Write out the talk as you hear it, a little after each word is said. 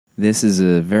This is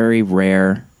a very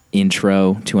rare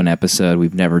intro to an episode.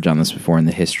 We've never done this before in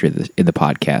the history of the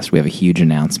podcast. We have a huge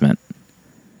announcement.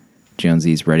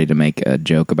 Jonesy's ready to make a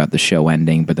joke about the show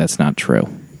ending, but that's not true.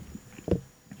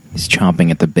 He's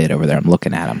chomping at the bit over there. I'm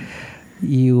looking at him.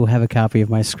 You have a copy of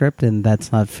my script, and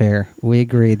that's not fair. We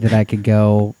agreed that I could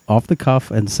go off the cuff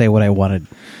and say what I wanted.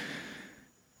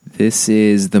 This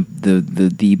is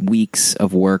the weeks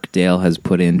of work Dale has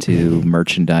put into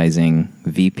merchandising.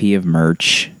 VP of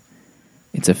merch.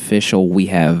 It's official. We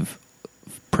have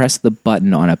pressed the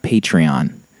button on a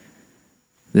Patreon.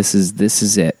 This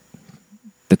is it.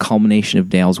 The culmination of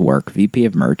Dale's work. VP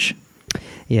of merch.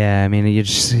 Yeah, I mean, you're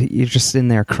just in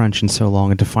there crunching so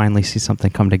long, and to finally see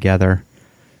something come together.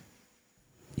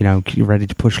 You know, you're ready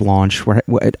to push launch.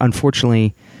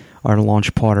 Unfortunately, our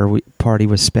launch party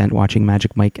was spent watching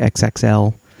Magic Mike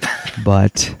XXL,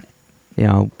 but you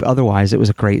know, otherwise it was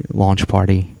a great launch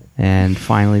party. And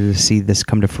finally, to see this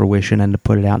come to fruition and to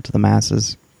put it out to the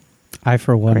masses. I,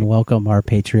 for one, welcome our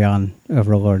Patreon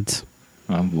overlords.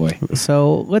 Oh boy!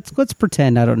 So let's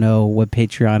pretend I don't know what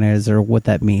Patreon is or what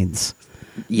that means.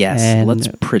 Yes, and let's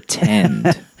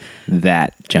pretend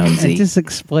that, Jonesy. Just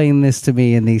explain this to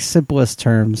me in the simplest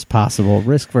terms possible.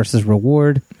 Risk versus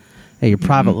reward. Your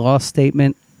profit loss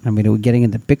statement. I mean, are we getting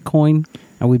into Bitcoin?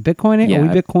 Are we Bitcoining? Yeah. Are we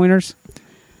Bitcoiners?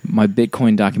 My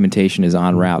Bitcoin documentation is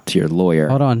en route to your lawyer.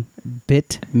 Hold on.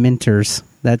 Bitminters.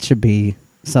 That should be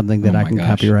something that I can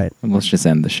copyright. Let's just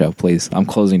end the show, please. I'm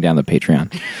closing down the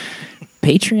Patreon.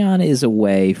 Patreon is a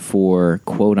way for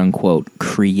quote-unquote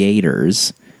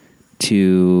creators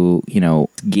to,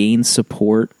 gain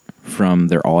support from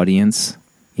their audience.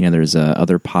 There's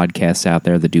other podcasts out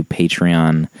there that do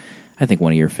Patreon. I think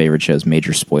one of your favorite shows,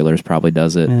 Major Spoilers, probably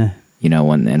does it.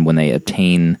 When they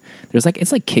obtain, it's like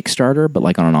Kickstarter, but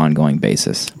like on an ongoing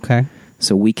basis. Okay.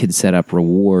 So we could set up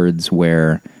rewards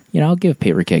where, I'll give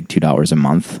Paper Keg $2 a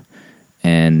month,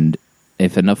 and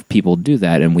if enough people do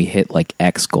that and we hit like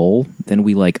X goal, then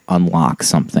we like unlock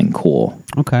something cool.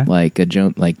 Okay. Like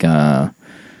one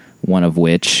of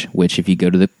which if you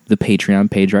go to the Patreon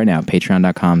page right now,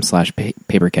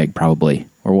 patreon.com/paperkeg probably,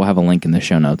 or we'll have a link in the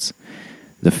show notes.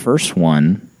 The first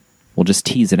one, we'll just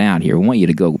tease it out here. We want you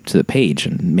to go to the page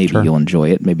and maybe you'll enjoy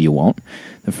it, maybe you won't.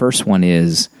 The first one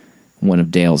is one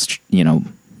of Dale's,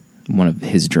 one of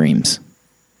his dreams.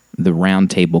 The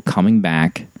round table coming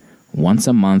back once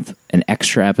a month, an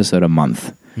extra episode a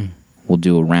month. We'll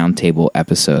do a round table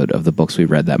episode of the books we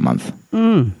read that month.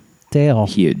 Dale.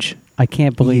 Huge. I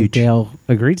can't believe Dale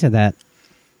agreed to that.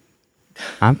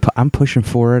 I'm pushing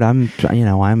for it. I'm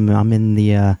in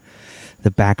the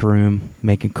back room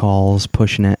making calls,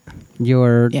 pushing it.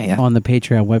 You're on the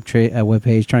Patreon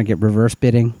webpage trying to get reverse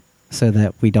bidding so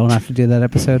that we don't have to do that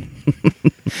episode.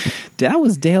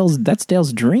 That's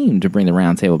Dale's dream, to bring the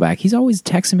round table back. He's always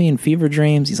texting me in fever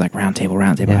dreams. He's like, round table.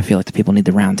 Yeah. I feel like the people need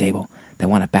the round table. They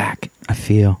want it back. I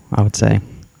feel like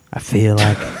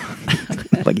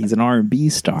like he's an R&B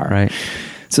star. Right.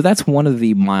 So that's one of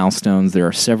the milestones. There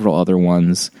are several other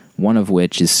ones, one of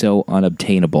which is so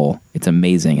unobtainable. It's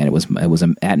amazing, and it was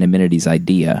at an Amenity's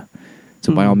idea.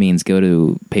 So by all means, go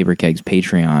to Paper Keg's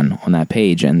Patreon on that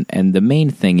page. And the main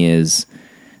thing is,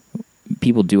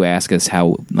 people do ask us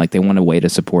how, like, they want a way to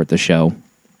support the show.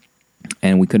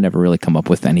 And we could never really come up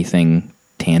with anything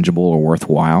tangible or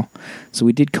worthwhile. So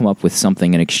we did come up with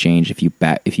something in exchange. If you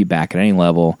back at any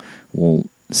level, we'll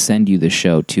send you the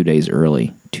show 2 days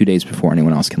early, 2 days before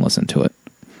anyone else can listen to it.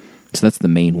 So that's the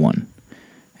main one.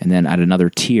 And then at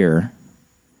another tier,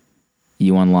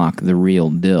 you unlock the Real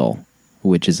Dill,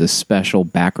 which is a special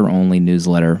backer-only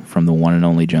newsletter from the one and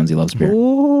only Jonesy Loves Beer.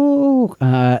 Ooh.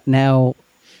 Now,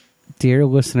 dear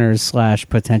listeners /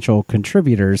 potential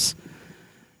contributors,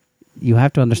 you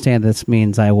have to understand this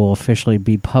means I will officially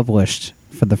be published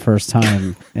for the first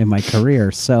time in my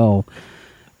career. So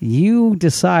you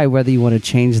decide whether you want to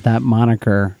change that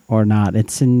moniker or not.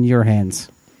 It's in your hands.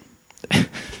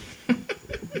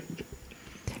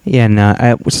 Yeah,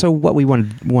 and so what we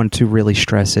want to really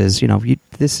stress is,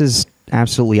 this is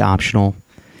absolutely optional.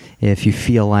 If you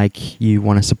feel like you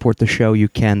want to support the show, you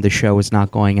can. The show is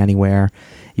not going anywhere.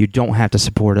 You don't have to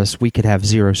support us. We could have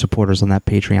 0 supporters on that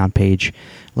Patreon page.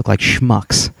 Look like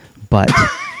schmucks. But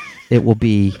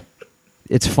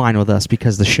it's fine with us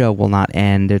because the show will not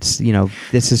end. It's,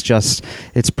 this is just,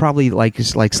 it's probably like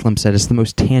Slim said, it's the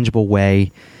most tangible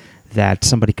way that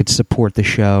somebody could support the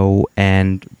show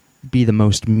and be the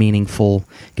most meaningful,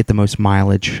 get the most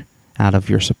mileage out of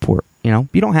your support. You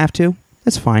don't have to.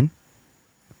 That's fine.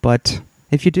 But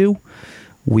if you do,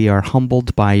 we are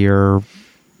humbled by your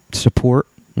support,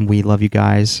 and we love you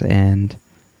guys, and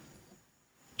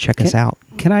check us out.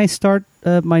 Can I start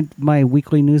my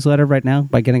weekly newsletter right now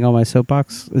by getting on my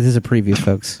soapbox? This is a preview,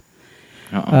 folks.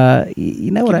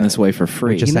 You know what? Giving this away for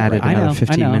free. We just added another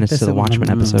 15 minutes to the Watchmen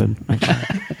episode.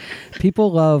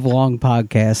 People love long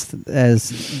podcasts,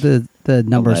 as the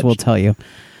numbers will tell you.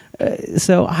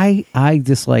 So I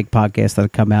dislike podcasts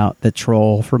that come out that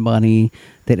troll for money,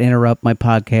 that interrupt my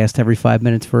podcast every 5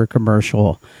 minutes for a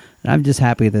commercial. And I'm just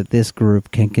happy that this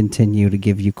group can continue to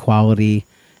give you quality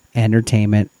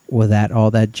entertainment without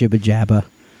all that jibba jabba.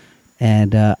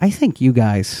 And I thank you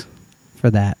guys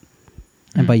for that.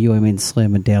 And by you, I mean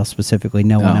Slim and Dale specifically,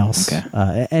 no one else.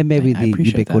 Okay. And maybe I the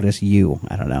ubiquitous that. you.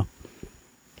 I don't know.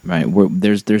 Right.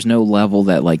 There's no level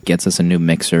that like gets us a new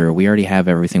mixer. We already have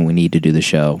everything we need to do the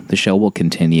show. The show will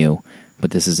continue,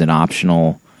 but this is an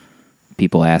optional.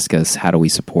 People ask us, how do we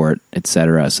support,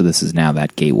 etc. So this is now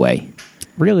that gateway.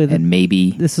 Really? And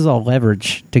maybe... This is all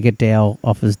leverage to get Dale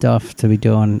off his duff to be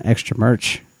doing extra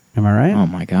merch. Am I right? Oh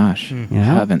my gosh!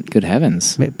 Yeah. Good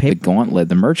heavens! The gauntlet,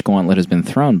 the merch gauntlet, has been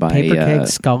thrown by Paper Keg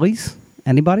Scullies.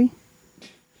 Anybody?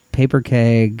 Paper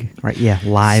Keg. Right? Yeah,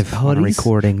 live on a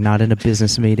recording, not in a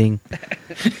business meeting.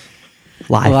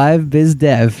 Live biz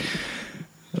dev.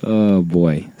 Oh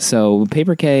boy! So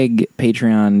Paper Keg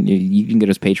Patreon. You can go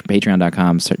to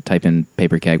patreon.com. Type in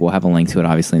Paper Keg. We'll have a link to it,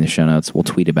 obviously, in the show notes. We'll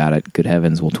tweet about it. Good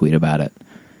heavens, we'll tweet about it.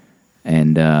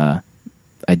 And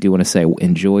I do want to say,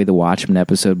 enjoy the Watchmen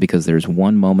episode, because there's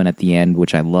one moment at the end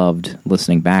which I loved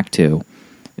listening back to.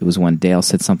 It was when Dale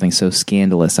said something so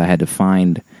scandalous I had to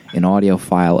find an audio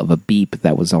file of a beep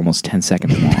that was almost 10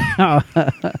 seconds long.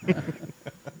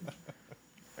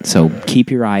 So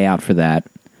keep your eye out for that.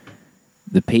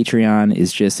 The Patreon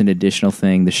is just an additional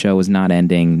thing. The show is not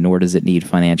ending, nor does it need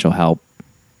financial help.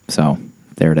 So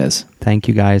there it is. Thank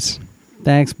you, guys.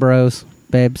 Thanks, bros,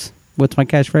 babes. What's my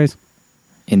catchphrase?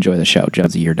 Enjoy the show.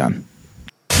 Jonesy, you're done.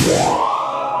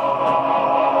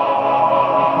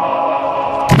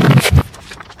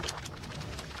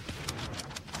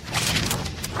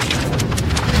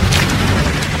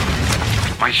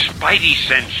 My spidey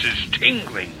sense is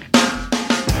tingling.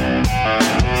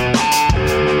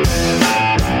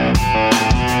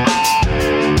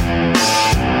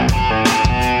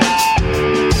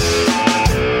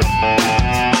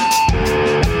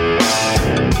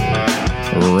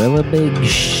 Really big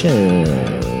show.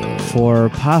 For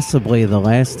possibly the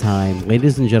last time,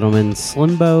 ladies and gentlemen,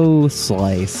 Slimbo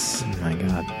Slice. Oh my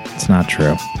God. It's not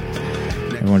true.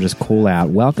 Everyone just cool out.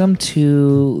 Welcome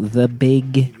to the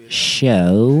big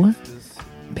show.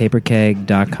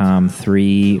 Paperkeg.com.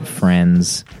 3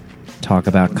 friends talk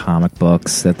about comic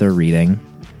books that they're reading,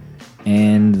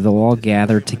 and they'll all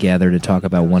gather together to talk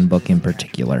about one book in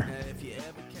particular.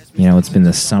 You know, it's been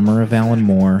the summer of Alan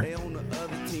Moore,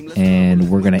 and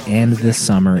we're going to end this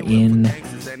summer in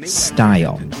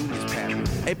style.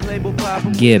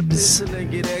 Gibbs,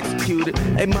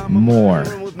 Moore,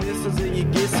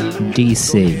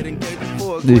 DC,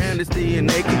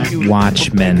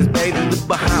 Watchmen. Now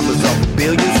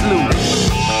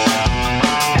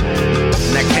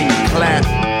can you clap?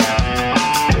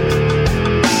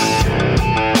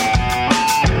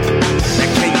 Now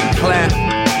can you clap?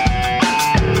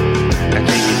 Now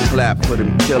can you clap for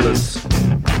them killers?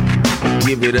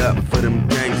 Give it up for them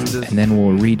gangsters. And then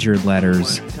we'll read your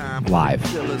letters live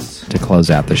to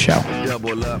close out the show.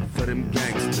 Double up for them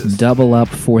gangsters. Double up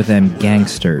for them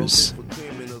gangsters.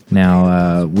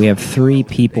 Now, we have 3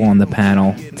 people on the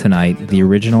panel tonight, the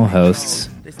original hosts.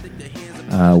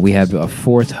 We have a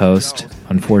 4th host,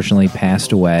 unfortunately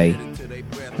passed away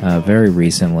very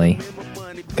recently.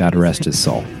 God rest his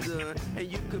soul.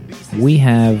 We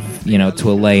have,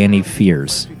 to allay any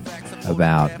fears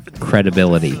about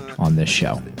credibility on this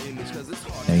show.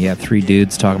 Now, you have 3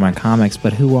 dudes talking about comics,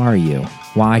 but who are you?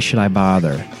 Why should I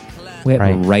bother? We have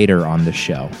a writer on the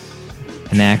show.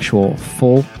 An actual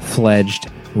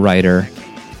full-fledged writer.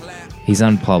 He's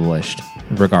unpublished,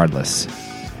 regardless.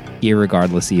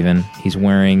 Irregardless, even. He's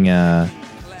wearing a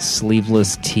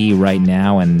sleeveless tee right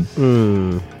now, and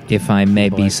if I may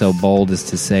be so bold as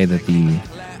to say that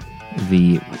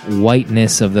the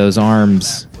whiteness of those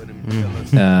arms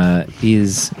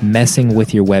is messing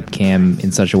with your webcam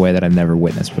in such a way that I've never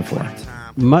witnessed before.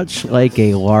 Much like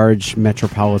a large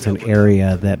metropolitan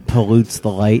area that pollutes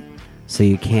the light so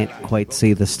you can't quite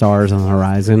see the stars on the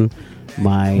horizon,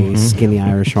 my skinny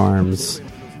Irish arms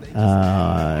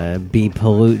be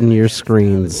polluting your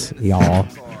screens, y'all.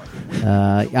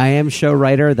 I am show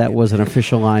writer. That was an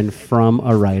official line from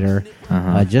a writer.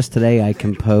 Just today I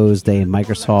composed a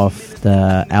Microsoft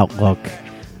Outlook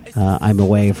I'm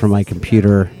away from my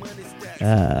computer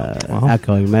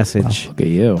outgoing message. Oh, look at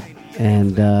you.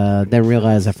 and then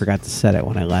realized I forgot to set it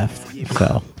when I left.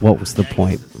 So what was the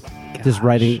point? Just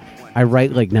writing. I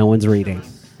write like no one's reading.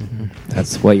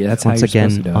 That's what. That's Once how you're again,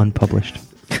 supposed to do it. unpublished.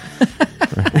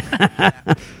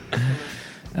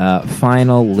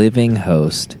 Final living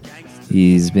host.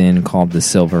 He's been called the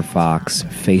Silver Fox,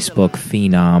 Facebook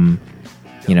phenom.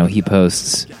 You know, he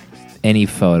posts any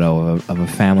photo of a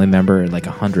family member, like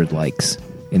 100 likes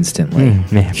instantly.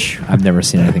 Man. I've never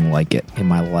seen anything like it in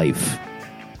my life.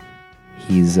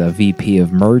 He's a VP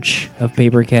of merch of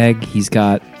Paper Keg. He's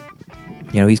got,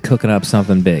 he's cooking up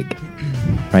something big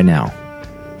right now.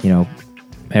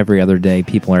 Every other day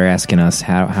people are asking us,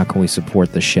 how can we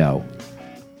support the show?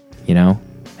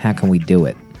 How can we do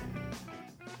it?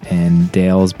 And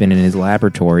Dale's been in his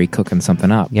laboratory cooking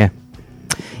something up. Yeah.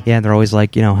 Yeah, they're always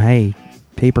like, hey,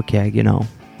 Paper Keg,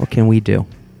 what can we do?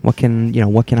 What can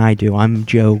I do? I'm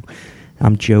Joe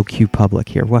Q Public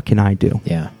here. What can I do?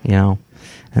 Yeah.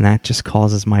 And that just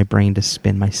causes my brain to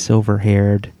spin. My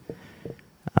silver-haired,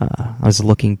 I was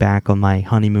looking back on my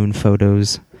honeymoon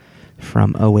photos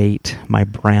from 2008, my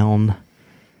brown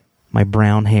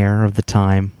hair of the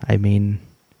time. I mean,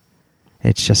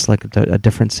 it's just like a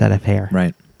different set of hair.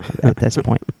 Right. At this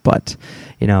point. But,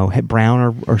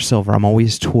 brown or silver, I'm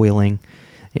always toiling,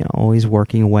 always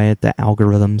working away at the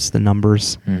algorithms, the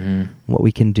numbers, what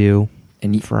we can do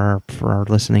for our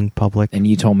listening public. And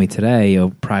you told me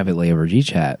today, privately over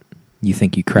GChat, you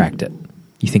think you cracked it.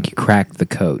 You think you cracked the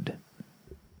code.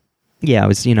 Yeah, it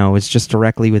was just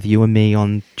directly with you and me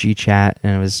on GChat,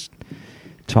 and it was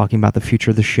talking about the future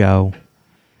of the show.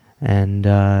 And,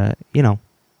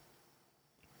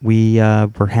 we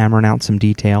were hammering out some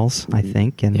details, I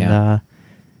think, and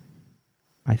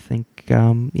I think,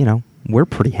 we're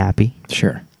pretty happy.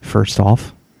 Sure. First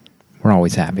off. We're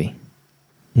always happy.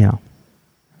 No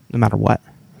matter what.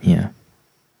 Yeah.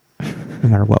 No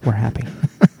matter what, we're happy.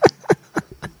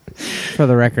 For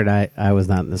the record, I was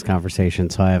not in this conversation,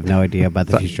 so I have no idea about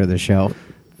the future of the show.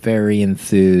 Very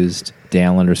enthused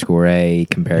Dale _A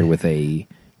compared with a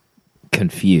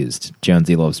confused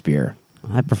Jonesy Loves Beer.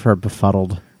 I prefer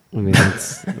befuddled. I mean,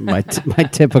 that's my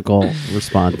typical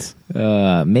response.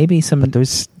 Maybe some. But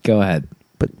those, go ahead.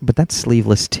 But that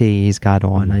sleeveless tee he's got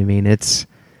on, I mean, it's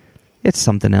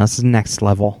something else. It's next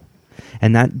level,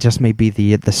 and that just may be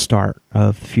the start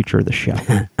of the future of the show.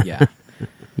 Yeah.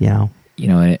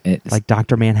 It's like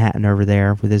Dr. Manhattan over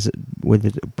there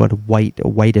but a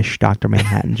whitish Dr.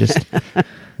 Manhattan, just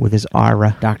with his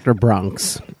aura. Dr.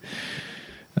 Bronx.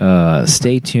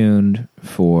 Stay tuned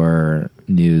for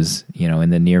news, in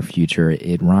the near future.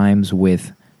 It rhymes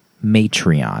with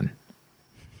Matreon.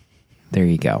 There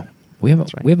you go. We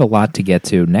have a lot to get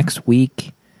to next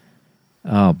week.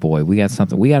 Oh boy, we got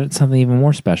something even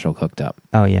more special cooked up.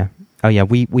 Oh yeah.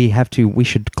 We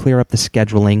should clear up the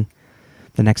scheduling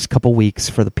the next couple weeks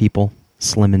for the people,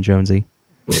 Slim and Jonesy,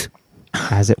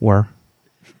 as it were.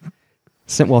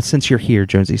 Since you're here,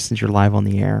 Jonesy, since you're live on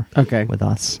the air with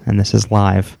us, and this is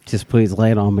live. Just please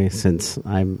lay it on me, since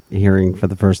I'm hearing for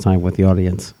the first time with the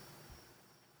audience.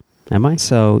 Am I?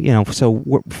 So,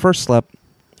 first up,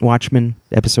 Watchmen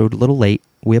episode a little late.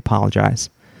 We apologize.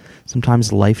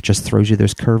 Sometimes life just throws you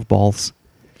those curveballs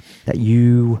that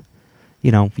you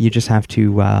just have to...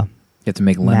 you have to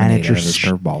make lemonade out of those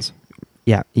curveballs.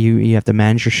 Yeah, you have to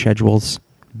manage your schedules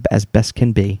as best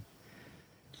can be.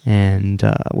 And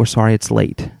we're sorry it's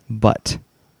late, but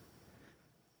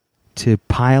to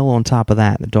pile on top of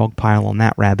that, the dog pile on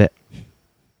that rabbit,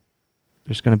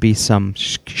 there's going to be some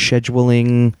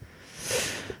scheduling,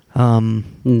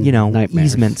 nightmares.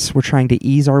 easements. We're trying to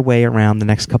ease our way around the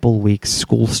next couple of weeks,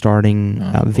 school starting,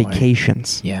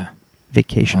 vacations. Yeah.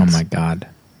 Vacations. Oh my God.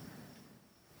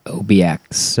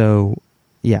 OBX. So,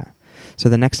 yeah. So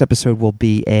the next episode will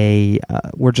be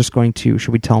we're just going to,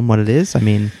 should we tell them what it is? I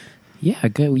mean... Yeah,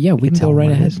 good. Yeah, we can go right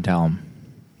ahead and tell them.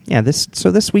 Yeah,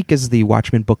 this week is the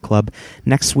Watchmen Book Club.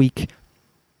 Next week,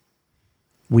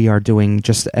 we are doing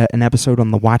just an episode on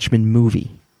the Watchmen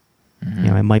movie.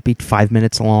 Mm-hmm. It might be 5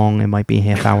 minutes long. It might be a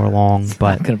half hour long. It's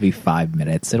but not going to be 5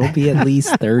 minutes. It'll be at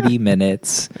least 30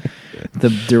 minutes. The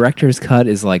director's cut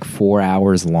is like 4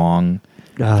 hours long.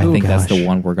 I think that's the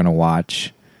one we're going to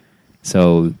watch.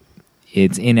 So...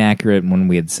 It's inaccurate when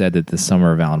we had said that the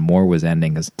summer of Alan Moore was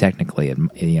ending, because technically,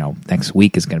 next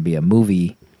week is going to be a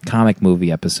comic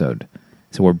movie episode.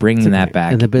 So we're bringing that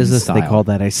back. In the business, in they call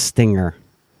that a stinger.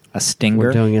 A stinger?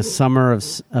 We're doing a summer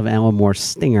of Alan Moore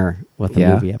stinger with a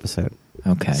movie episode.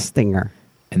 Okay. Stinger.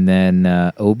 And then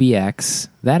OBX,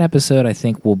 that episode I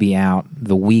think will be out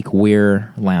the week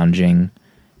we're lounging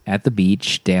at the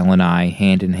beach, Dale and I,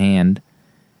 hand in hand.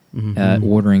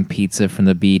 Ordering pizza from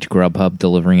the beach, Grubhub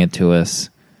delivering it to us,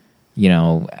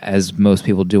 as most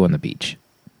people do on the beach.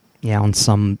 Yeah, on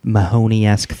some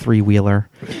Mahoney-esque three-wheeler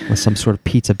with some sort of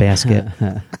pizza basket,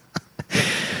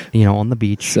 on the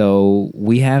beach. So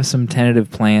we have some tentative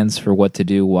plans for what to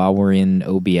do while we're in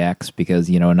OBX because,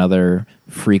 another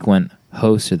frequent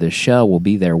host of the show will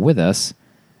be there with us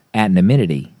at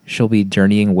Naminity. She'll be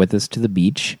journeying with us to the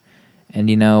beach. And,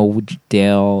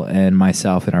 Dale and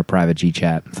myself in our private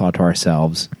G-chat thought to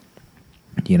ourselves,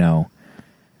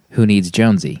 who needs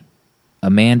Jonesy?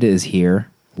 Amanda is here.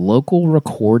 Local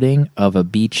recording of a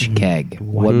beach keg.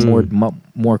 What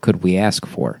more could we ask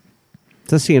for?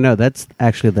 Just so you know, that's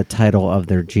actually the title of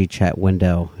their G-chat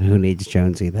window. Who needs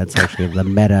Jonesy? That's actually the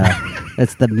meta.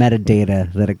 That's the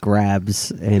metadata that it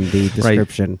grabs in the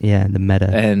description. Right. Yeah, the meta,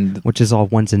 and which is all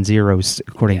ones and zeros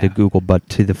according to Google, but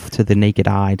to the naked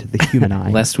eye, to the human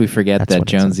eye. Lest we forget that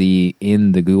Jonesy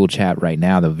in the Google chat right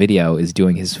now, the video is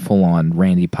doing his full-on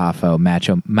Randy Poffo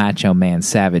macho man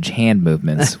savage hand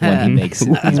movements when he makes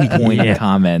these pointed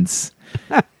comments.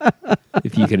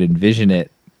 If you could envision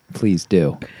it, please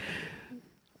do.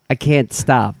 I can't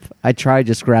stop. I tried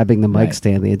just grabbing the mic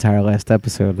stand the entire last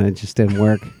episode, and it just didn't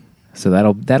work. So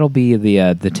that'll be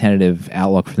the tentative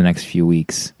outlook for the next few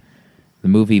weeks. The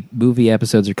movie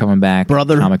episodes are coming back.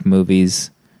 Brother. Comic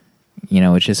movies.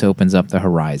 It just opens up the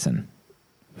horizon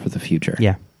for the future.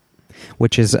 Yeah,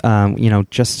 which is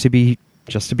just to be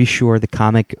sure, the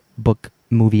comic book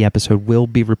movie episode will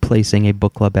be replacing a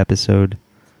book club episode.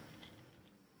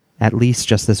 At least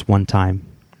just this one time,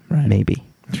 right?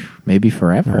 Maybe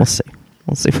forever. We'll see.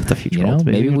 We'll see what the future holds.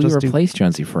 Maybe we replace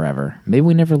Jonesy forever. Maybe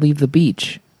we never leave the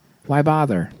beach. Why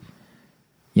bother?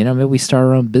 Maybe we start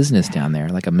our own business down there,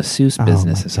 like a masseuse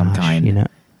business of some kind.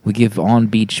 We give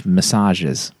on-beach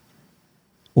massages.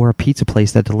 Or a pizza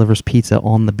place that delivers pizza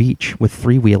on the beach with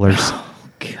three-wheelers. Oh,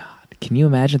 God. Can you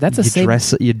imagine?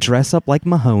 You dress up like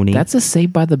Mahoney. That's a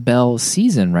Saved by the Bell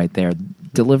season right there.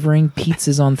 Delivering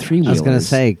pizzas on three-wheelers. I was going to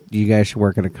say, you guys should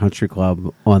work at a country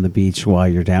club on the beach while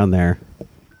you're down there.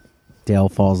 Dale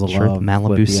falls in love.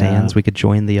 Malibu with Sands. We could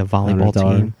join the volleyball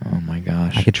team. Oh, my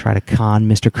gosh. I could try to con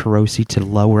Mr. Carosi to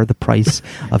lower the price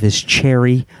of his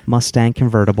cherry Mustang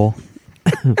convertible.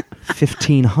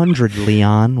 $1,500,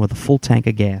 Leon, with a full tank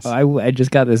of gas. I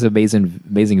just got this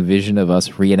amazing vision of us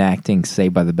reenacting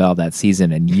Saved by the Bell that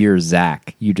season, and you're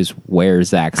Zach. You just wear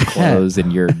Zach's clothes,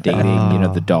 and you're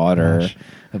dating, the daughter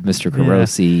of Mr.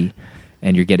 Carosi,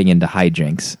 and you're getting into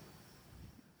hijinks.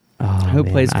 Who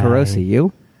plays Carosi?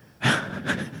 You?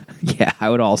 Yeah, I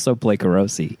would also play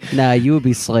Carosi. Nah, you would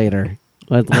be Slater.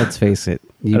 Let's face it.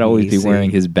 I'd always be wearing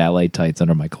his ballet tights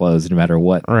under my clothes, no matter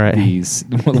what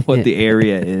what the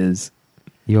area is.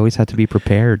 You always have to be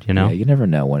prepared, Yeah, you never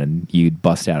know when you'd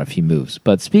bust out a few moves.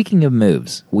 But speaking of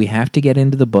moves, we have to get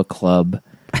into the book club.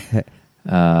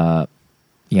 Watchmen,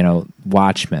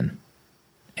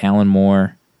 Alan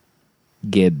Moore,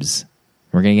 Gibbs.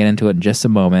 We're going to get into it in just a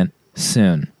moment,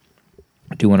 soon.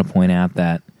 I do want to point out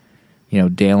that,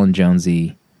 Dale and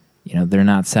Jonesy, they're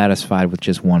not satisfied with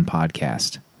just one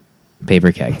podcast.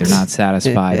 Paper Keg. They're not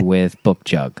satisfied with Book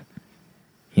Jug,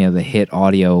 the hit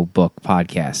audio book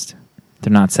podcast.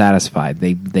 They're not satisfied.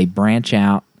 They branch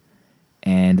out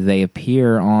and they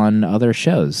appear on other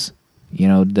shows.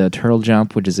 The Turtle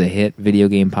Jump, which is a hit video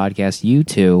game podcast. You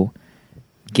two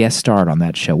guest starred on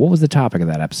that show. What was the topic of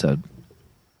that episode?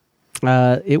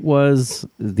 It was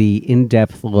the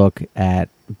in-depth look at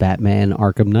Batman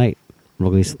Arkham Knight,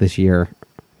 released this year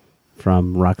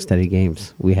from Rocksteady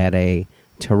Games. We had a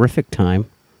terrific time.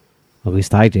 At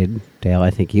least I did. Dale, I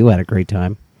think you had a great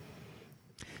time.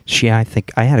 Yeah, I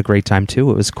think I had a great time too.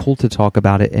 It was cool to talk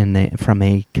about it from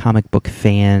a comic book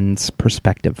fan's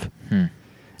perspective.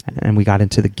 And we got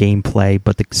into the gameplay,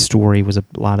 but the story was a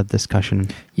lot of discussion.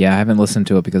 Yeah, I haven't listened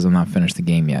to it because I've not finished the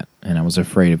game yet, and I was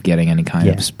afraid of getting any kind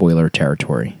of spoiler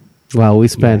territory. Well, we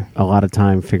spent a lot of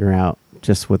time figuring out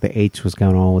just what the H was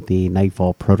going on with the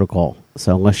Nightfall Protocol.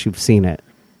 So unless you've seen it,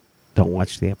 don't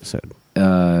watch the episode.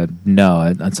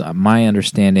 No, it's my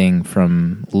understanding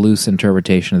from loose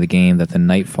interpretation of the game that the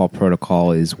Nightfall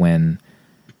Protocol is when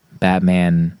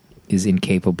Batman is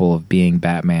incapable of being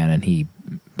Batman and he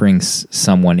brings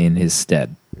someone in his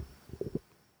stead.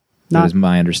 That was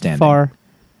my understanding. Far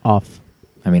off.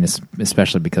 I mean,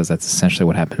 especially because that's essentially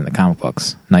what happened in the comic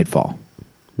books. Nightfall.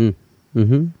 Mm-hmm.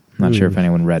 I'm not sure if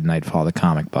anyone read Nightfall, the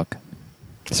comic book.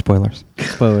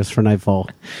 Spoilers for Nightfall.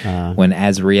 When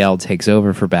Azrael takes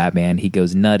over for Batman, he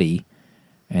goes nutty,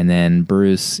 and then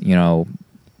Bruce,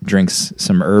 drinks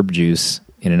some herb juice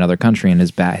in another country, and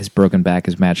his broken back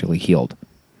is magically healed.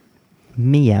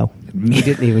 Meow. He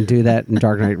didn't even do that in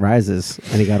Dark Knight Rises,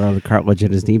 and he got all the cartilage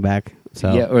in his knee back.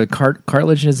 So yeah, or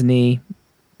cartilage in his knee,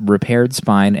 repaired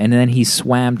spine, and then he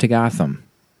swam to Gotham.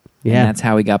 Yeah. And that's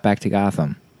how he got back to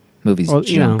Gotham. Movie's Well,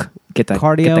 junk. Get that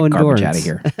cardio garbage endurance. out of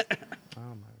here.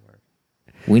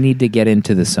 We need to get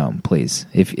into the Somme, please.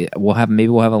 Maybe we'll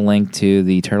have a link to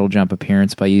the Turtle Jump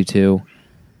appearance by you two.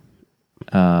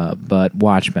 But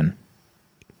Watchmen,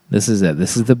 this is it.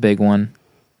 This is the big one.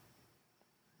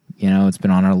 You know, it's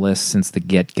been on our list since the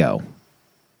get-go.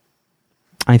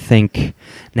 I think,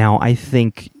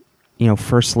 you know,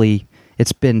 firstly,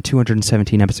 it's been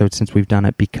 217 episodes since we've done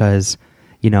it because,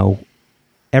 you know,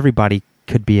 everybody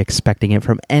could be expecting it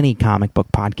from any comic book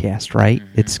podcast, right?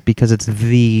 Mm-hmm. It's because it's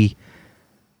the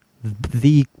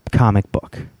comic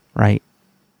book, right?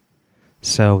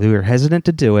 So we were hesitant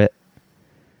to do it.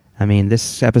 I mean,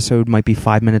 this episode might be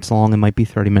 5 minutes long, it might be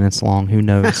 30 minutes long, who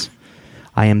knows?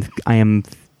 I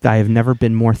have never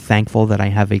been more thankful that I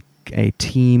have a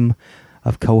team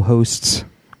of co-hosts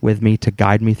with me to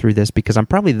guide me through this, because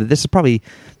this is probably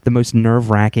the most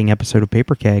nerve-wracking episode of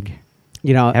Paper Keg,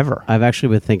 You know, ever. I've actually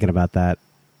been thinking about that,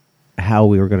 how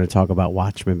we were going to talk about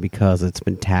Watchmen, because it's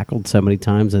been tackled so many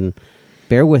times, and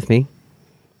bear with me.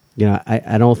 You know,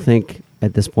 I don't think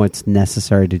at this point it's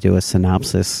necessary to do a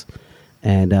synopsis.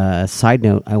 And side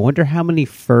note, I wonder how many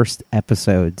first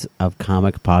episodes of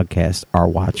comic podcasts are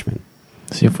Watchmen.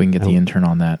 See if we can get the intern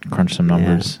on that. Crunch some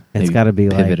numbers. Yeah. It's Maybe got to be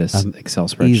pivot like a Excel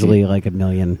spreadsheet. easily like 1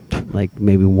 million, like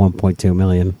maybe 1.2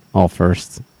 million, all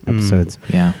first episodes.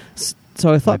 Yeah.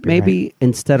 So I thought Might be maybe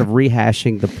instead of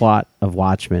rehashing the plot of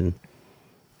Watchmen,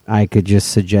 I could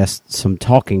just suggest some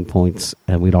talking points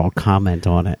and we'd all comment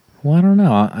on it. Well, I don't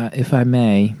know. If I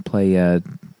may play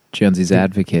Jonesy's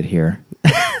advocate here,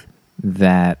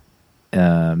 that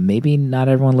maybe not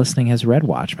everyone listening has read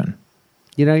Watchmen.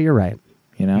 You know, you're right.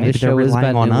 You know? Maybe This they're show is relying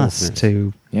about on new us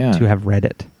listeners. to have read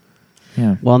it.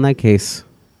 Yeah. Well, in that case,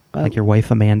 Like your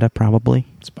wife Amanda, probably.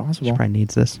 It's possible. She probably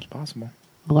needs this. It's possible.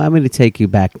 allow me to take you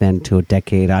back then to a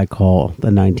decade I call the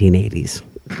 1980s.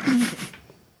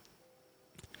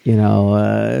 You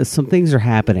know, some things are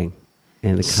happening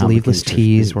in the Sleeveless comic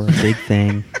tees industry. were a big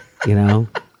thing. You know,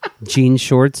 jean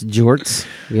shorts, jorts.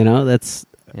 You know, that's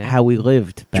how we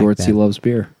lived back Jortsy then. loves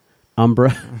beer.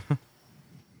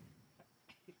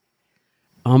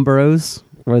 Umbros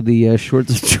were the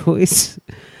shorts of choice.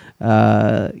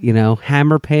 You know,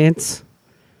 hammer pants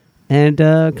and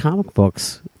comic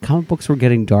books. Comic books were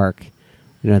getting dark.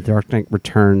 You know, Dark Knight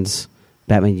Returns,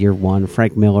 Batman Year One.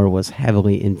 Frank Miller was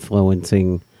heavily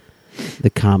influencing the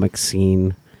comic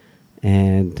scene,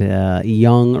 and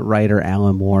young writer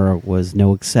Alan Moore was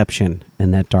no exception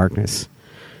in that darkness.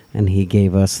 And he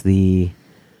gave us the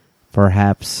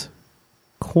perhaps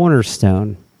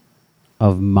cornerstone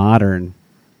of modern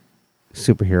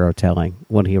superhero telling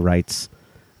when he writes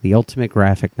the ultimate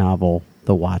graphic novel,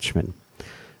 The Watchmen.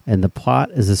 And the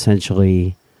plot is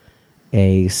essentially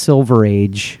a Silver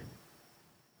Age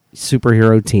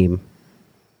superhero team,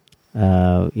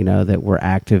 you know, that were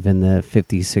active in the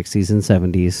 50s, 60s, and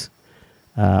 70s,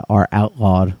 are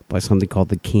outlawed by something called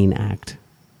the Keene Act.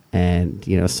 And,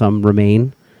 you know, some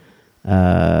remain,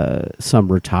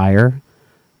 some retire,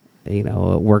 you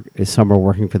know, some are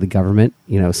working for the government,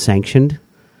 you know, sanctioned.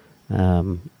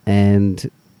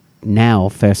 And now,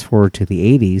 fast forward to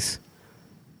the 80s,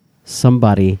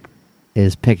 somebody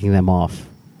is picking them off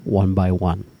one by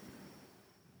one.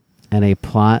 And a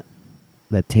plot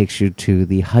that takes you to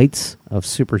the heights of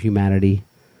superhumanity,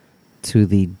 to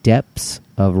the depths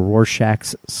of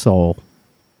Rorschach's soul,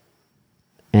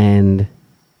 and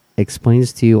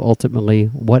explains to you ultimately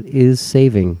what is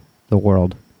saving the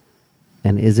world,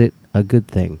 and is it a good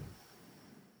thing,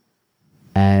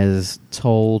 as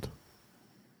told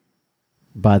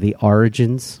by the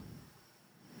origins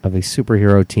of a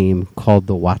superhero team called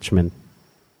the Watchmen.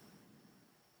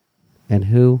 And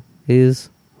who is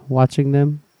watching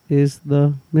them is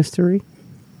the mystery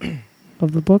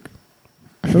of the book.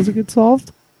 Does it get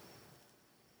solved?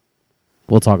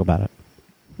 We'll talk about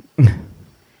it.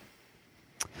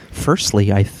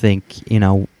 Firstly, I think, you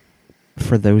know,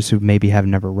 for those who maybe have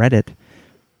never read it,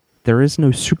 there is no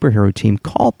superhero team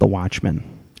called the Watchmen.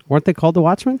 Weren't they called the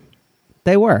Watchmen?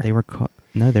 They were. They were called...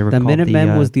 No, they were the called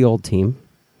Minutemen was the old team.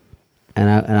 And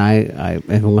I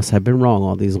unless I've been wrong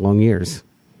all these long years.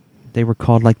 They were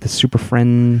called like the Super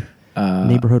Friend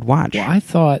Neighborhood Watch. Well, I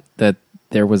thought that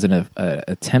there was an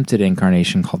attempted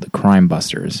incarnation called the Crime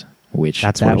Busters, which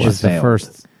That's That what it was the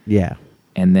first. Yeah.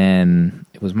 And then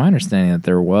it was my understanding that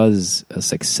there was a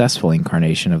successful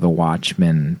incarnation of the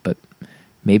Watchmen, but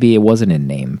maybe it wasn't in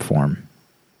name form.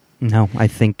 No, I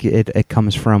think it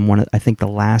comes from one. I think the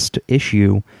last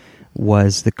issue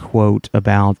was the quote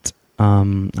about.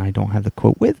 I don't have the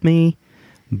quote with me,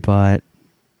 but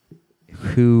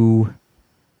who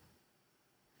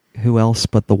who else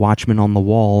but the watchman on the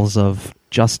walls of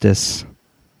justice,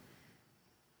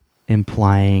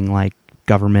 implying like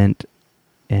government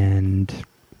and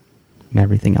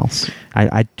everything else.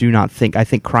 I do not think. I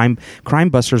think Crime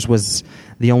Busters was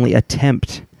the only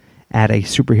attempt at a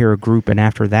superhero group, and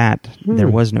after that, there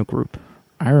was no group.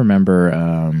 I remember.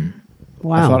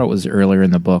 Wow. I thought it was earlier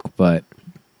in the book, but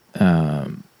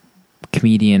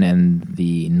Comedian and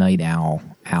the Night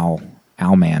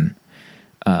Owlman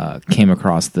came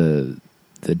across the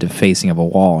defacing of a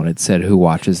wall, and it said, "Who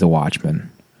watches the Watchmen?"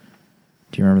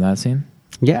 Do you remember that scene?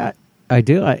 Yeah, I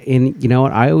do. And you know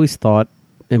what? I always thought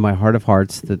in my heart of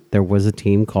hearts that there was a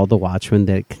team called the Watchmen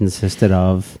that consisted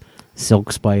of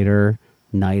Silk Spider,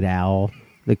 Night Owl,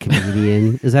 the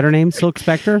Comedian. Is that her name? Silk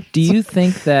Spectre? Do you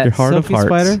think that Your heart of Sophie hearts.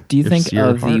 Spider? Do you Your think Sierra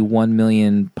of the heart. 1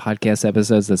 million podcast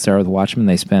episodes that started with the Watchmen,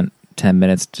 they spent 10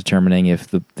 minutes determining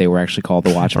if they were actually called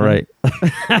the Watchmen? All right.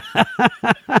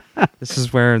 This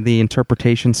is where the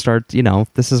interpretation starts. You know,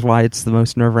 this is why it's the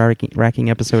most nerve-wracking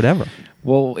episode ever.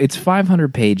 Well, it's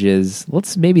 500 pages.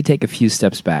 Let's maybe take a few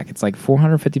steps back. It's like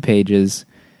 450 pages.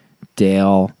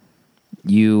 Dale,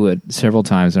 you several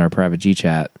times in our private G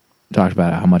chat talked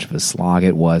about how much of a slog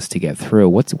it was to get through.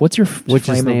 What's your Which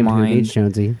is frame of named Who mind? Needs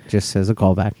Jonesy, just as a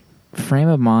callback. Frame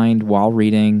of mind while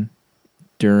reading,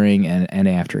 during, and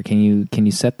after. Can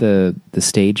you set the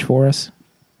stage for us?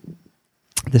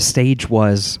 The stage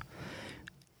was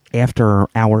after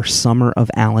our summer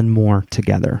of Alan Moore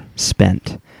together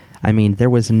spent. I mean, there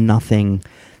was nothing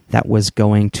that was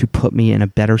going to put me in a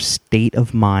better state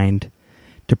of mind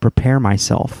to prepare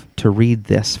myself to read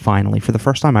this finally. For the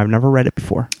first time, I've never read it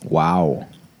before. Wow.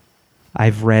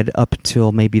 I've read up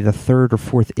till maybe the third or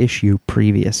fourth issue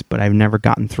previous, but I've never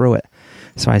gotten through it.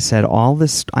 So I said, all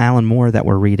this Alan Moore that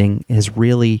we're reading is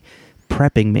really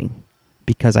prepping me,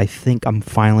 because I think I'm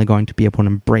finally going to be able to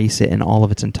embrace it in all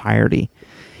of its entirety.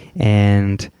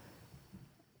 And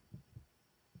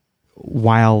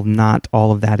while not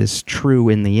all of that is true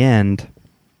in the end,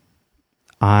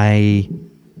 I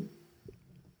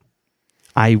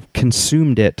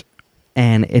consumed it,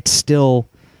 and it's still,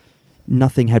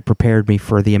 nothing had prepared me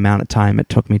for the amount of time it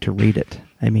took me to read it.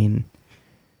 I mean,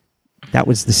 that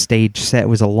was the stage set. It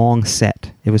was a long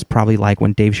set. It was probably like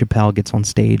when Dave Chappelle gets on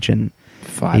stage and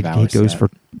 5 he hours. goes for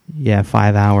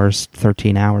 5 hours,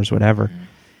 13 hours, whatever.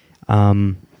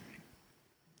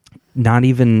 Not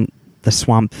even the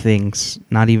Swamp Things,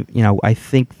 not even, I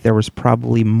think there was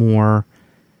probably more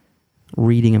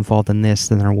reading involved in this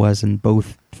than there was in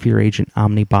both Fear Agent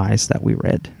Omnibus that we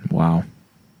read. Wow.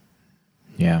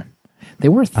 Yeah. They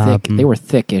were thick. They were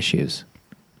thick issues.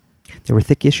 There were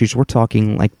thick issues. We're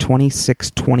talking like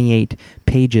 26, 28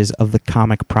 pages of the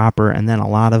comic proper, and then a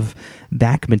lot of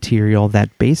back material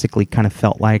that basically kind of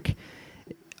felt like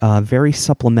very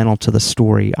supplemental to the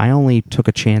story. I only took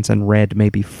a chance and read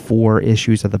maybe 4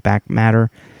 issues of the back matter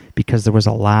because there was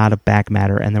a lot of back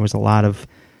matter, and there was a lot of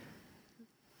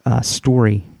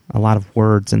story, a lot of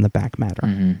words in the back matter.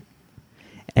 Mm-hmm.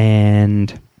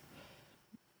 And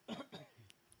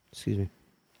Excuse me.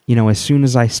 as soon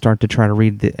as I start to try to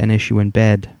read an issue in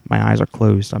bed, my eyes are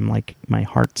closed. I'm like, my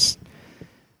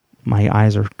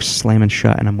eyes are slamming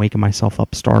shut, and I'm waking myself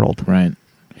up startled. Right.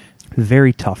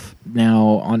 Very tough.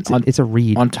 Now, It's a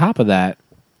read. On top of that,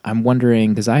 I'm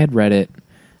wondering, because I had read it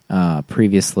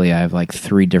previously. I have like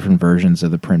 3 different versions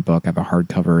of the print book. I have a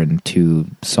hardcover and 2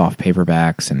 soft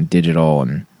paperbacks and digital.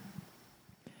 And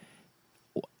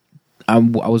I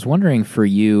was wondering for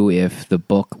you if the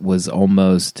book was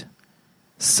almost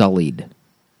sullied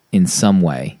in some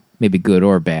way, maybe good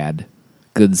or bad.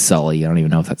 Good sully. I don't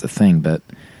even know if that's a thing, but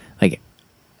like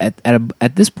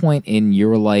at this point in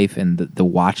your life and the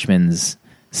Watchmen's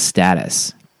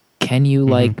status, can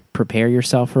you prepare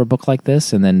yourself for a book like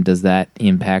this, and then does that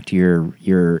impact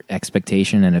your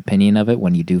expectation and opinion of it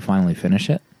when you do finally finish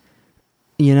it?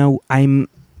 I'm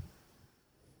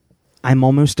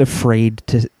almost afraid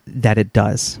that it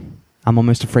does. I'm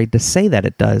almost afraid to say that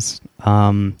it does.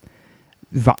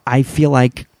 I feel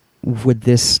like with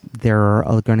this, there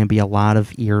are going to be a lot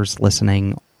of ears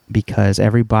listening because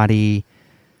everybody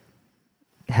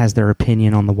has their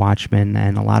opinion on the Watchmen,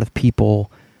 and a lot of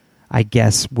people, I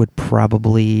guess, would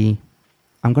probably...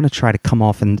 I'm going to try to come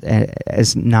off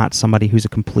as not somebody who's a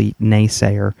complete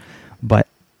naysayer, but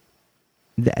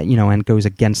and goes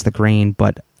against the grain.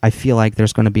 But I feel like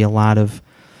there's going to be a lot of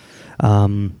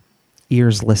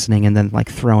ears listening, and then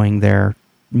throwing their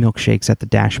milkshakes at the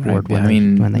dashboard Right.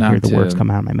 when they hear the words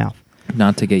come out of my mouth.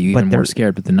 Not to get you even more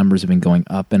scared, but the numbers have been going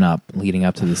up and up leading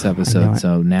up to this episode,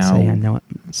 so now I know it.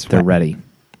 they're ready.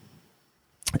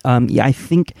 I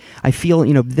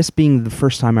feel, this being the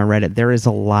first time I read it, there is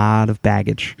a lot of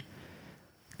baggage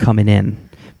coming in,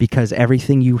 because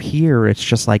everything you hear, it's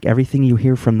just like everything you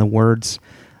hear from the words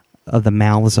of the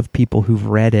mouths of people who've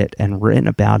read it and written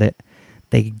about it,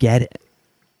 they get it.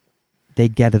 They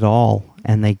get it all,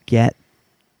 and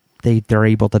they're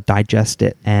able to digest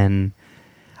it. And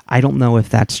I don't know if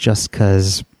that's just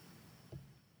because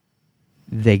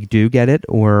they do get it,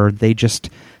 or they just,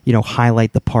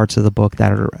 highlight the parts of the book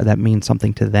that mean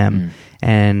something to them.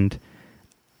 And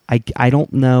I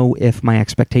don't know if my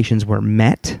expectations were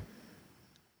met,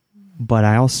 but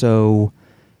I also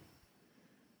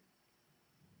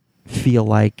feel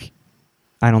like,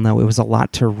 I don't know, it was a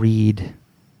lot to read,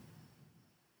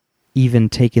 even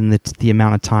taking the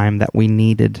amount of time that we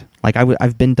needed. Like,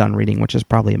 I've been done reading, which is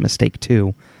probably a mistake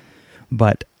too,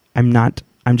 but I'm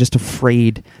just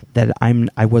afraid that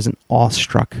I wasn't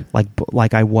awestruck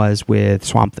like I was with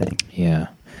Swamp Thing. Yeah.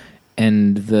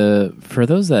 And for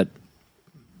those that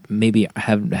maybe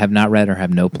have not read or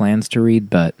have no plans to read,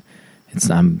 but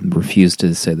I'm refused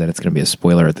to say that it's going to be a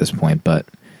spoiler at this point, but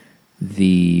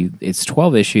it's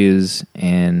 12 issues,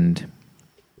 and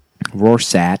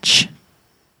Rorschach,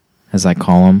 as I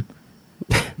call him,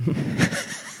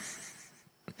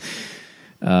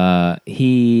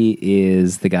 he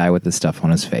is the guy with the stuff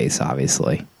on his face,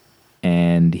 obviously,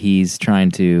 and he's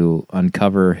trying to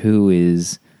uncover who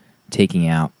is taking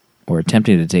out or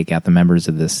attempting to take out the members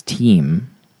of this team,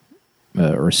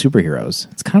 or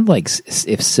superheroes. It's kind of like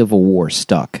if Civil War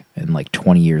stuck and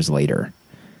 20 years later,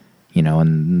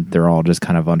 and they're all just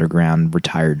kind of underground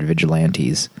retired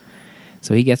vigilantes.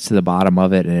 So he gets to the bottom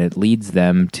of it, and it leads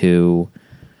them to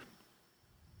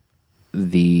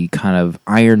the kind of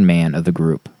Iron Man of the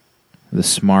group, the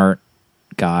smart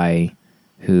guy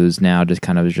who's now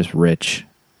just rich,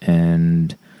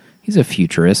 and he's a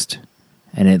futurist,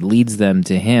 and it leads them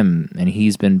to him, and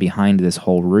he's been behind this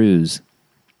whole ruse.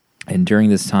 And during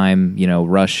this time,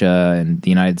 Russia and the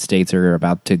United States are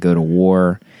about to go to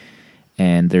war,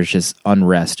 and there's just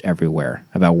unrest everywhere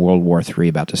about World War III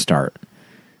about to start.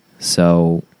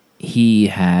 So he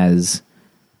has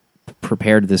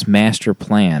prepared this master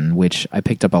plan, which I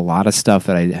picked up a lot of stuff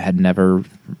that I had never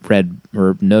read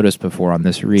or noticed before on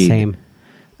this read. Same.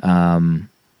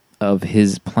 Of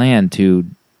his plan to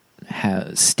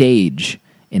stage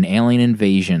an alien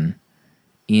invasion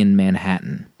in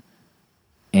Manhattan,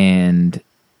 and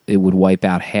it would wipe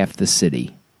out half the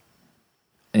city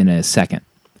in a second.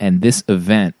 And this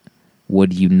event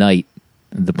would unite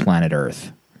the planet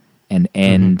Earth and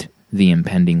end the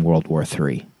impending World War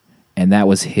III. And that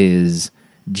was his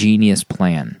genius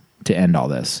plan to end all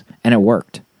this. And it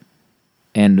worked.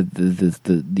 And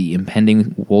the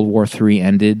impending World War III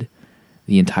ended.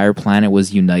 The entire planet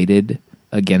was united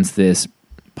against this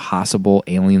possible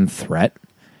alien threat.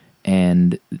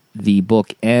 And the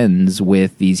book ends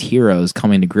with these heroes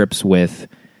coming to grips with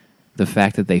the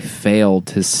fact that they failed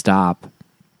to stop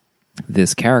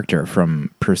this character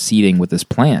from proceeding with this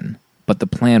plan. But the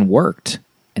plan worked,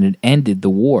 and it ended the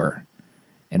war.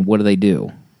 And what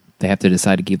do? They have to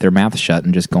decide to keep their mouth shut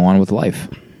and just go on with life.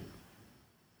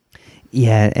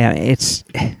 Yeah, it's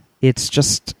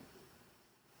just,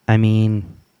 I mean,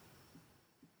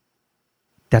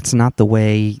 that's not the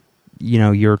way,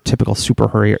 your typical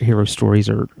superhero stories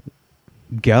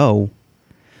go,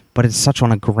 but it's such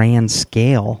on a grand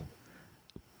scale.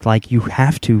 Like, you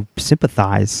have to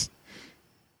sympathize.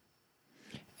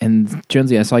 And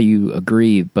Jonesy, I saw you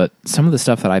agree, but some of the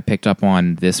stuff that I picked up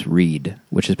on this read,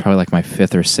 which is probably my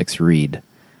 5th or 6th read,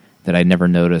 that I never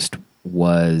noticed,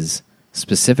 was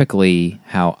specifically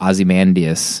how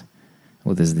Ozymandias,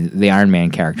 the Iron Man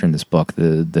character in this book,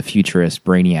 the futurist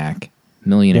brainiac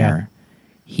millionaire,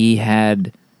 he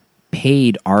had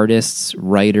paid artists,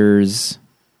 writers,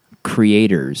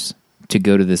 creators to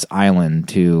go to this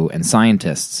island and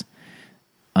scientists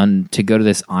to go to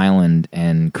this island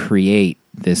and create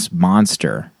this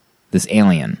monster, this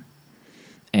alien.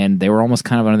 And they were almost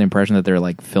kind of under the impression that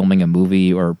they're filming a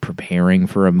movie or preparing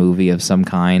for a movie of some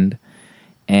kind.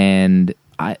 And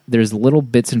there's little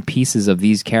bits and pieces of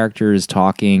these characters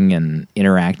talking and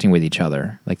interacting with each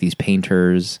other, like these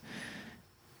painters.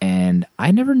 And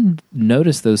I never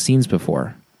noticed those scenes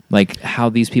before. Like how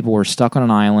these people were stuck on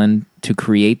an island to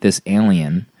create this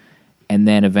alien, and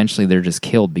then eventually they're just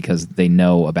killed because they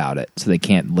know about it, so they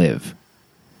can't live.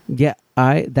 Yeah,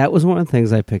 that was one of the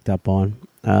things I picked up on,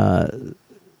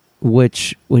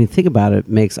 which, when you think about it,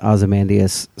 makes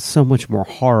Ozymandias so much more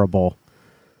horrible,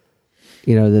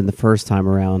 than the first time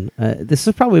around. This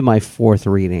is probably my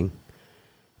 4th reading,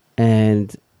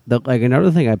 and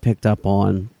another thing I picked up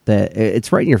on that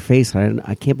it's right in your face.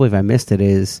 I can't believe I missed it.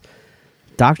 Is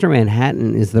Dr.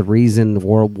 Manhattan is the reason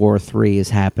World War III is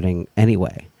happening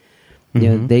anyway. You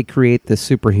know, they create the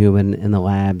superhuman in the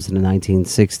labs in the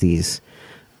 1960s,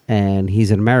 and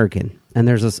he's an American. And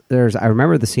I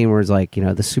remember the scene where it's like, you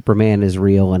know, the Superman is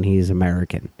real and he's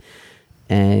American,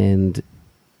 and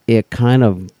it kind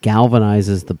of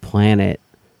galvanizes the planet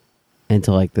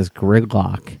into like this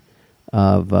gridlock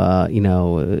of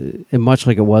and much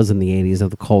like it was in the 80s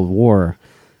of the Cold War,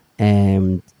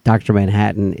 and Dr.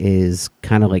 Manhattan is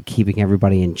kind of like keeping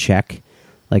everybody in check.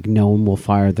 Like, no one will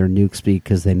fire their nukes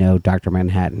because they know Dr.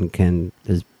 Manhattan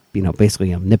is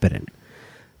basically omnipotent,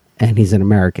 and he's an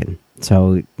American.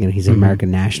 So, you know, he's an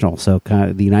American national. So kind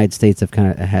of the United States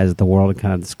has the world in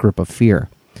kind of this grip of fear.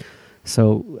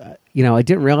 So, you know, I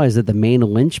didn't realize that the main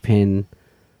linchpin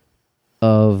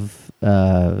of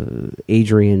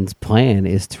Adrian's plan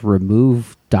is to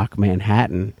remove Doc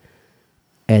Manhattan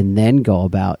and then go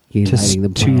about uniting the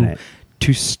planet.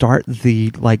 To start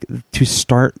the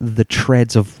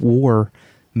treads of war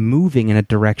moving in a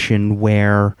direction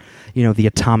where, you know, the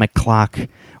atomic clock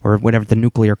or whatever, the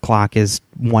nuclear clock is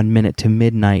 1 minute to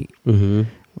midnight.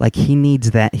 Like, he needs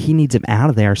him out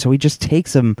of there. So he just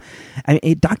takes him.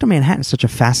 Dr. Manhattan is such a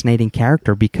fascinating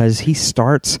character because he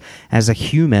starts as a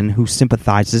human who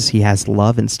sympathizes. He has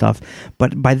love and stuff.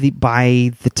 But by the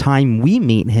time we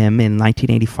meet him in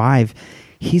 1985,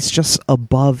 he's just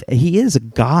above. He is a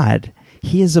god.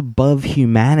 He is above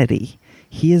humanity.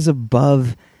 He is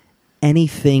above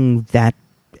anything that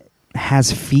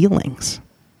has feelings.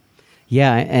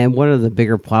 Yeah, and one of the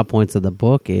bigger plot points of the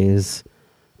book is,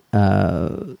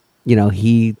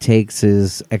 he takes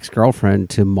his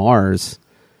ex-girlfriend to Mars,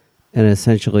 and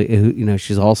essentially,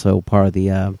 she's also part of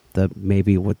the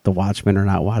maybe with the Watchmen or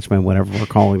not Watchmen, whatever we're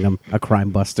calling them, a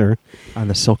crime buster. On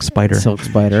the Silk Spider.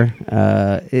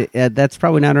 That's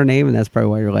probably not her name, and that's probably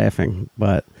why you're laughing.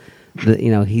 But,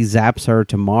 he zaps her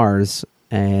to Mars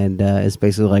and is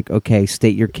basically like, okay,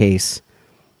 state your case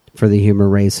for the human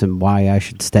race and why I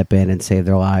should step in and save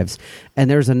their lives. And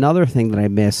there's another thing that I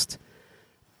missed,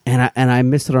 and I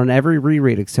missed it on every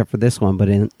reread except for this one, but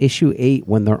in issue 8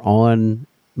 when they're on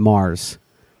Mars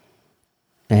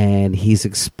and he's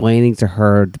explaining to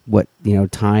her what,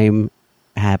 time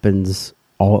happens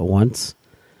all at once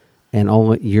and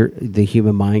the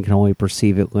human mind can only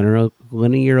perceive it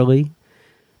linearly.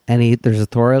 And there's a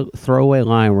throwaway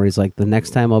line where he's like, the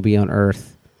next time I'll be on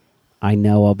Earth, I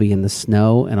know I'll be in the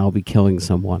snow and I'll be killing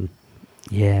someone.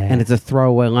 Yeah. And it's a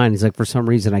throwaway line. He's like, for some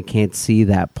reason, I can't see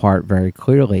that part very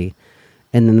clearly.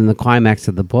 And then in the climax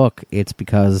of the book, it's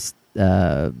because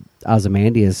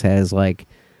Ozymandias has like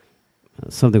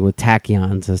something with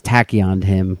tachyons, has tachyoned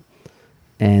him.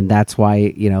 And that's why,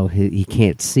 he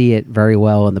can't see it very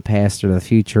well in the past or the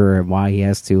future, and why he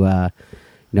has to,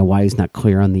 why he's not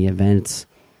clear on the events.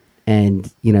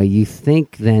 And, you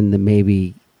think then that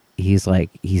maybe he's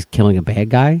killing a bad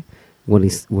guy when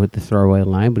he's with the throwaway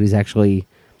line, but he's actually,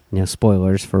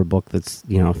 spoilers for a book that's,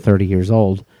 30 years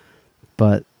old,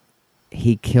 but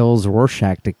he kills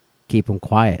Rorschach to keep him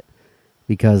quiet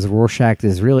because Rorschach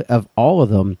is really, of all of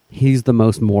them, he's the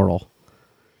most mortal.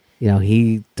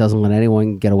 He doesn't let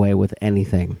anyone get away with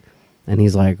anything. And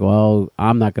he's like, well,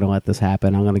 I'm not going to let this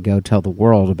happen. I'm going to go tell the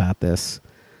world about this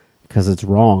because it's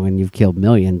wrong and you've killed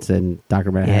millions. And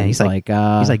Dr. Manhattan's he's like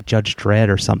he's like Judge Dredd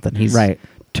or something. He's right.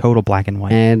 Total black and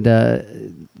white.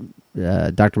 And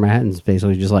Dr. Manhattan's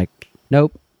basically just like,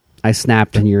 nope, I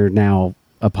snapped and you're now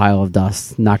a pile of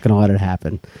dust. Not going to let it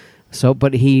happen. So,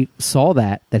 but he saw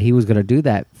that he was going to do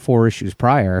that 4 issues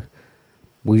prior.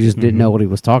 We just didn't know what he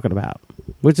was talking about,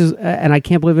 which is, and I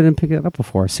can't believe I didn't pick it up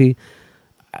before. See,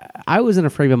 I was in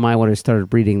a frame of mind when I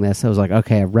started reading this. I was like,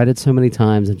 okay, I've read it so many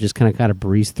times and just kind of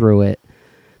breezed through it.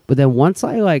 But then once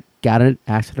I got it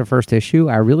after the first issue,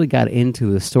 I really got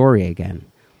into the story again.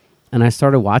 And I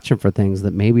started watching for things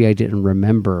that maybe I didn't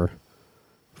remember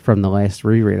from the last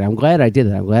reread. I'm glad I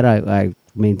did that. I'm glad I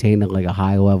maintained a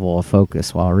high level of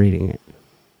focus while reading it.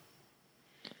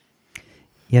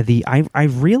 Yeah, I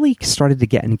really started to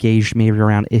get engaged maybe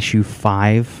around issue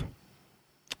 5,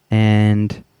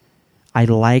 and I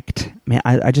liked,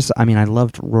 I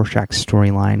loved Rorschach's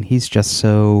storyline. He's just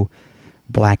so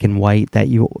black and white that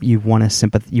you want to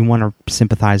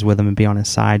sympathize with him and be on his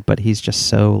side, but he's just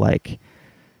so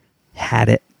had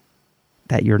it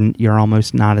that you're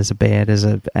almost not as bad as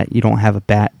you don't have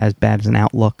as bad as an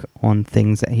outlook on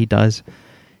things that he does,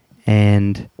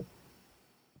 and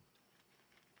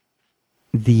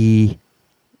the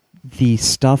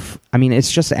stuff. I mean, it's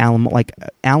just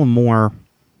Alan Moore.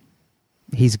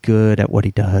 He's good at what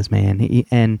he does, man.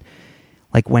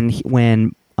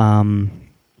 When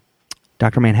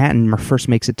Dr. Manhattan first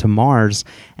makes it to Mars,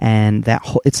 and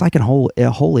it's like a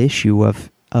whole issue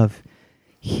of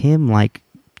him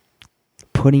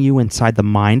putting you inside the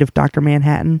mind of Dr.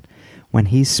 Manhattan when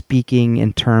he's speaking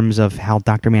in terms of how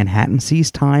Dr. Manhattan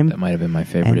sees time. That might have been my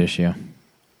favorite issue.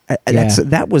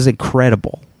 That was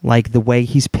incredible. Like the way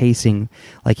he's pacing,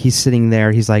 like he's sitting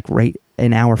there, he's like, right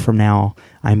an hour from now,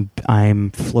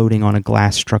 I'm floating on a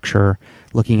glass structure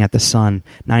looking at the sun.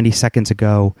 90 seconds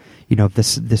ago,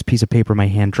 this piece of paper in my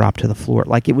hand dropped to the floor.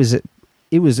 Like it was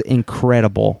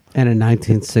incredible. And in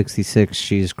 1966,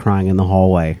 she's crying in the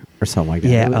hallway or something like that.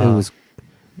 Yeah, it was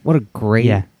what a great.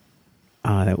 Yeah,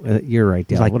 you're right.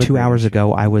 It was like 2 hours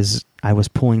ago. I was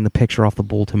pulling the picture off the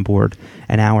bulletin board.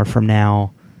 An hour from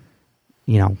now,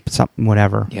 something,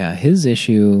 whatever. Yeah, his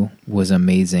issue was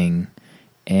amazing,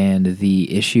 and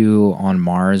the issue on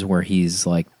Mars where he's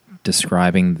like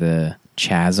describing the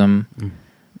chasm.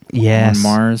 Yes. On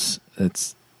Mars,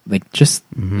 it's like just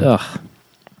ugh.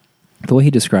 The way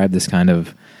he described this kind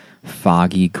of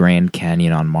foggy Grand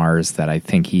Canyon on Mars, that I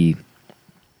think he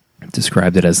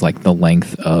described it as like the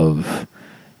length of,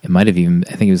 I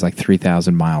think it was like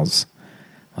 3,000 miles.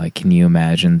 Like, can you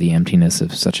imagine the emptiness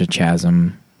of such a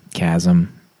chasm?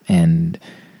 And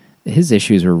his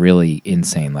issues were really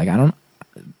insane. Like,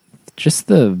 just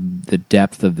the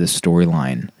depth of this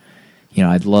storyline.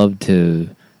 I'd love to,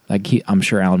 I'm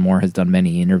sure Alan Moore has done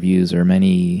many interviews or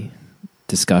many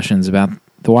discussions about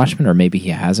The Watchmen, or maybe he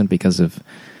hasn't because of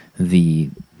the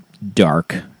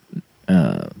dark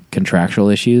contractual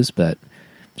issues, but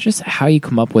just how you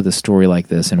come up with a story like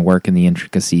this and work in the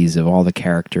intricacies of all the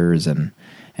characters, and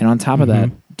on top of that,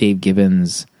 Dave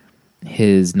Gibbons,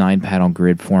 his 9-panel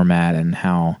grid format, and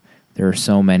how there are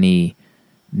so many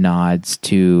nods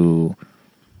to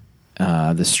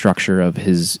the structure of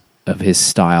his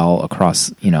style across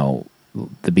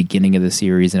the beginning of the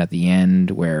series and at the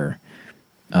end, where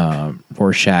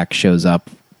Rorschach shows up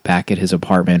back at his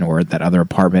apartment or at that other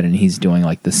apartment, and he's doing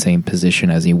like the same position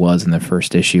as he was in the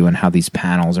first issue, and how these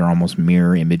panels are almost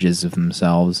mirror images of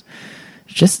themselves.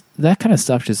 Just that kind of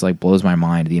stuff just like blows my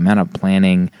mind. The amount of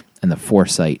planning and the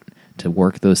foresight to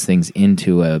work those things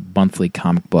into a monthly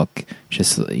comic book,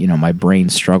 just my brain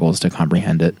struggles to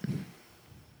comprehend it.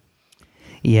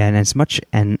 Yeah, and as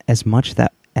much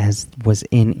that as was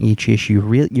in each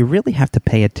issue, you really have to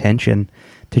pay attention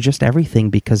to just everything,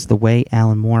 because the way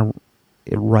Alan Moore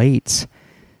writes,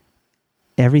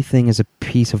 everything is a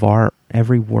piece of art.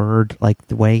 Every word, like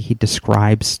the way he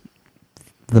describes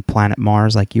the planet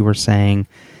Mars, like you were saying,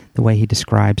 the way he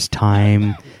describes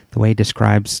time, the way he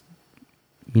describes,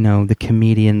 the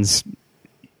comedian's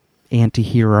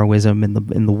anti-heroism in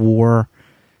the war.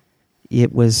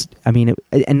 It was, and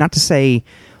not to say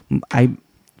I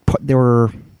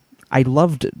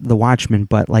loved The Watchmen,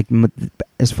 but like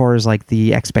as far as like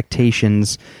the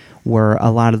expectations were, a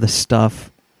lot of the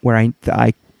stuff where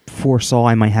I foresaw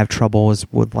I might have trouble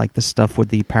is with like the stuff with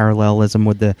the parallelism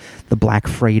with the Black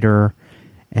Freighter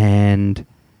and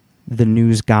the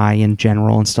news guy in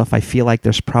general and stuff. I feel like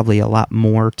there's probably a lot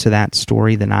more to that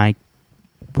story than I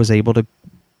was able to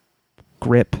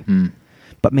grip.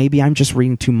 But maybe I'm just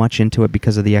reading too much into it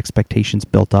because of the expectations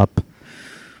built up.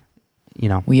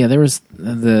 Well, yeah, there was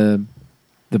the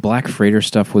Black Freighter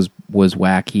stuff was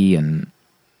wacky, and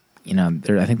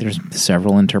I think there's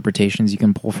several interpretations you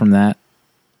can pull from that.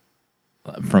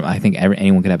 I think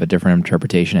anyone could have a different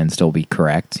interpretation and still be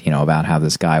correct. About how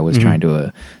this guy was trying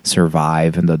to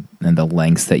survive, and the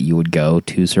lengths that you would go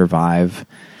to survive,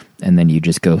 and then you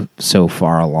just go so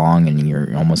far along, and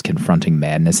you're almost confronting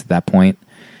madness at that point,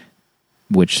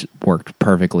 which worked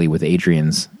perfectly with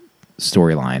Adrian's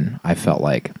storyline, I felt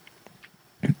like.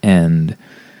 And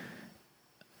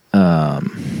I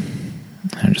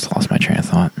just lost my train of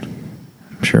thought.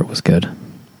 I'm sure it was good.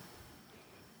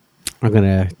 I'm going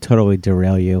to totally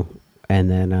derail you and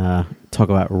then talk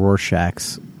about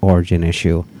Rorschach's origin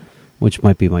issue, which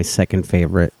might be my second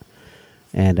favorite.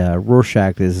 And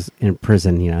Rorschach is in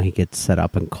prison. He gets set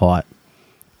up and caught.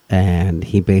 And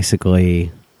he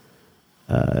basically,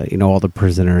 all the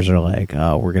prisoners are like,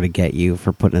 oh, we're going to get you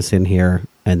for putting us in here.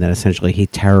 And then essentially he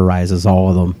terrorizes all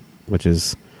of them, which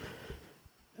is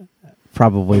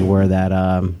probably where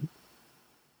that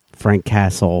Frank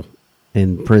Castle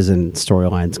in prison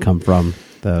storylines come from,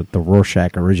 the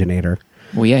Rorschach originator.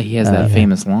 Well, yeah, he has that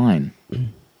famous line.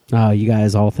 You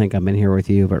guys all think I'm in here with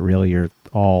you, but really you're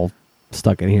all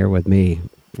stuck in here with me,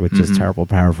 which is terrible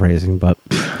paraphrasing. But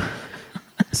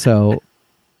so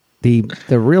the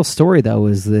real story, though,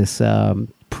 is this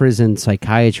prison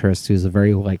psychiatrist who's a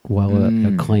very well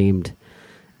acclaimed,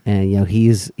 and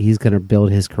he's going to build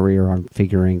his career on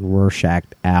figuring Rorschach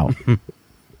out.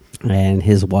 And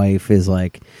his wife is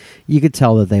like, you could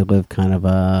tell that they live kind of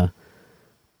a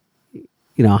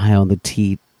high on the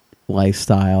teat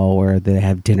lifestyle where they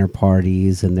have dinner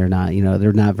parties and they're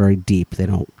not very deep. They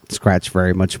don't scratch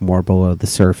very much more below the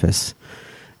surface.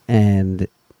 And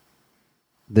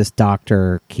this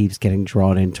doctor keeps getting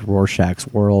drawn into Rorschach's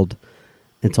world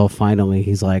until finally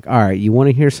he's like, all right, you want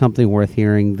to hear something worth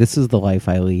hearing? This is the life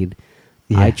I lead.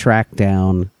 Yeah. I tracked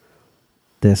down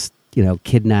this,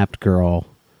 kidnapped girl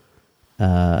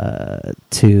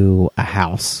to a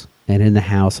house. And in the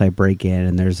house, I break in,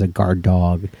 and there's a guard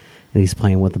dog, and he's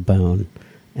playing with a bone.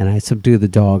 And I subdue the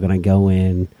dog, and I go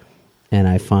in, and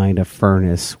I find a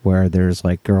furnace where there's,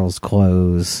 like, girls'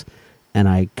 clothes. And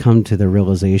I come to the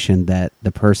realization that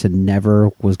the person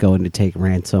never was going to take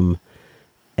ransom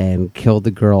and killed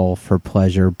the girl for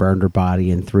pleasure, burned her body,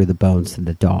 and threw the bones to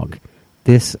the dog.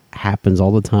 This happens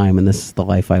all the time, and this is the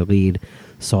life I lead.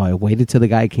 So I waited till the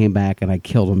guy came back, and I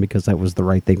killed him because that was the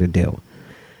right thing to do.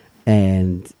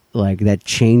 And like that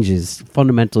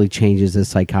fundamentally changes the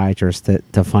psychiatrist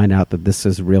to find out that this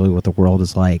is really what the world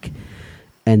is like.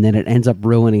 And then it ends up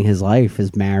ruining his life,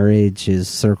 his marriage, his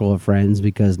circle of friends,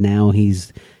 because now he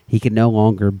can no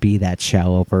longer be that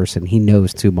shallow person. He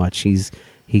knows too much. He's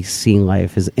seen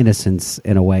life. His innocence,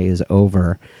 in a way, is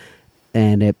over.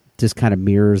 And it just kind of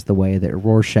mirrors the way that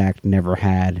Rorschach never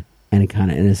had any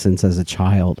kind of innocence as a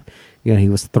child. He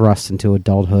was thrust into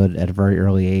adulthood at a very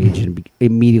early age and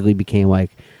immediately became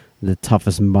like the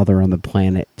toughest mother on the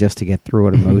planet just to get through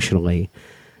it emotionally.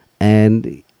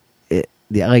 And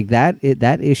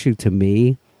that issue to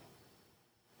me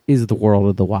is the world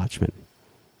of the Watchmen.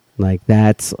 Like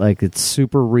that's like it's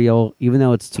super real, even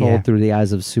though it's told through the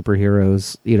eyes of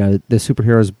superheroes. The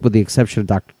superheroes, with the exception of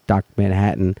Dr.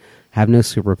 Manhattan, have no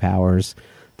superpowers.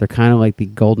 They're kind of like the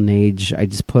golden age. I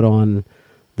just put on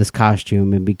this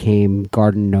costume and became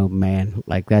Garden Gnome Man.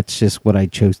 Like that's just what I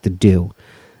chose to do.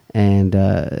 And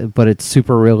but it's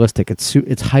super realistic.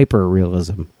 It's hyper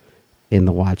realism in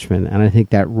the Watchmen, and I think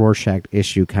that Rorschach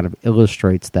issue kind of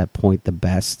illustrates that point the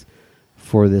best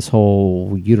for this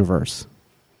whole universe.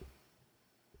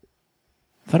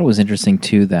 I thought it was interesting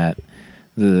too that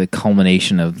the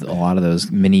culmination of a lot of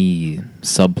those mini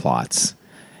subplots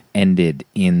ended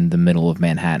in the middle of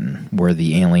Manhattan, where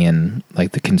the alien,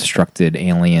 like the constructed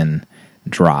alien,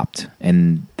 dropped.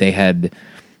 And they had,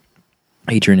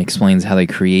 Adrian explains how they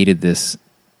created this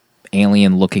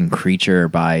alien-looking creature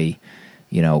by,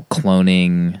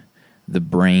 cloning the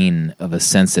brain of a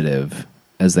sensitive,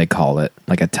 as they call it,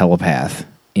 like a telepath,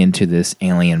 into this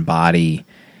alien body.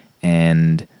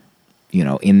 And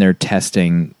in their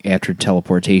testing after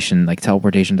teleportation, like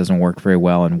teleportation doesn't work very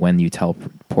well, and when you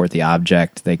teleport the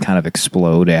object, they kind of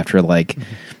explode after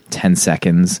 10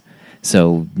 seconds.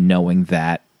 So knowing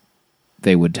that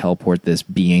they would teleport this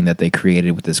being that they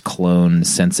created with this clone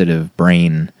sensitive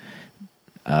brain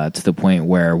to the point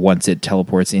where once it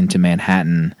teleports into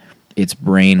Manhattan, its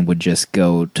brain would just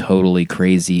go totally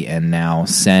crazy and now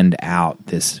send out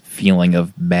this feeling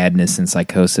of madness and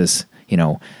psychosis,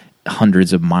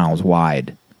 hundreds of miles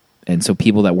wide. And so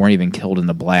people that weren't even killed in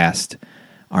the blast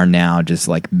are now just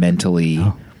mentally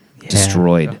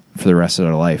destroyed for the rest of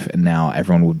their life. And now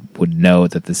everyone would know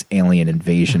that this alien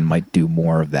invasion might do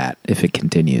more of that if it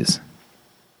continues.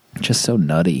 Just so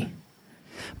nutty.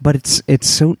 But it's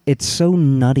so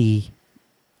nutty.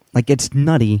 Like, it's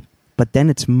nutty, but then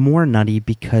it's more nutty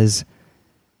because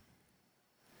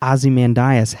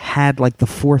Ozymandias had the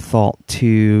forethought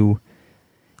to...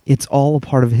 It's all a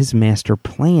part of his master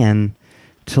plan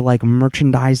to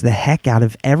merchandise the heck out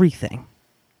of everything.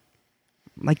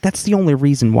 That's the only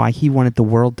reason why he wanted the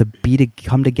world to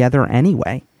come together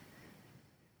anyway.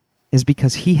 Is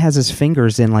because he has his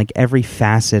fingers in every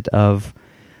facet of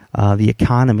the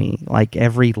economy,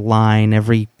 every line,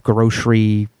 every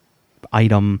grocery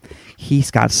item. He's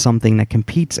got something that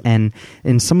competes, and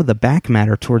in some of the back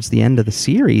matter towards the end of the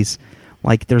series,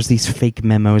 there's these fake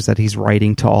memos that he's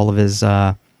writing to all of his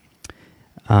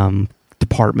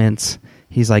departments.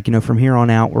 He's from here on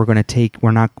out, we're going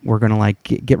to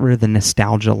get rid of the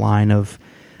nostalgia line of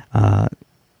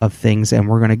things, and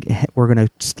we're going to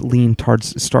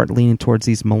start leaning towards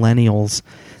these millennials.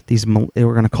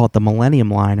 We're going to call it the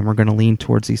Millennium Line, and we're going to lean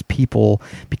towards these people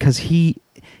because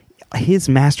his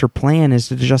master plan is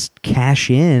to just cash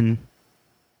in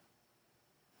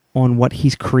on what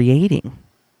he's creating,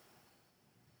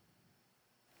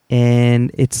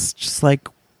 and it's just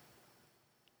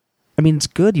it's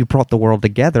good you brought the world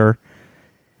together.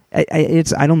 I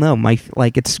don't know,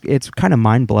 it's kind of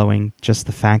mind blowing just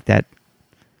the fact that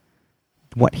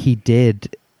what he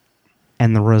did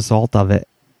and the result of it,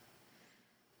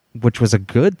 which was a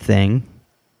good thing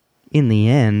in the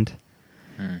end.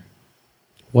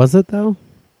 Was it though?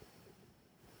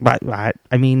 But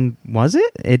was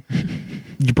it?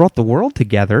 you brought the world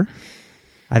together.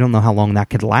 I don't know how long that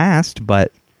could last,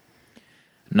 but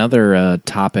another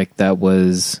topic that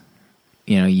was,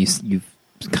 you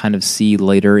kind of see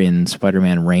later in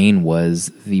Spider-Man Reign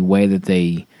was the way that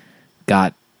they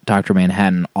got Dr.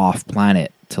 Manhattan off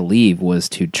planet to leave was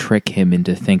to trick him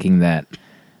into thinking that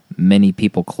many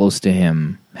people close to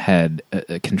him had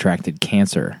contracted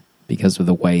cancer because of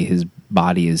the way his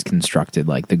body is constructed.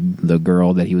 Like the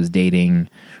girl that he was dating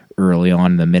early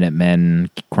on in the Minutemen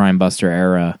Crime Buster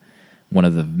era, one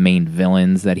of the main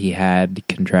villains that he had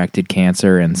contracted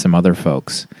cancer, and some other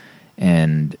folks.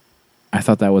 And I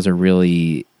thought that was a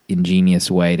really ingenious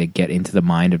way to get into the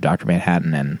mind of Dr.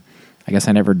 Manhattan. And I guess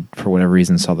I never, for whatever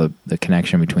reason, saw the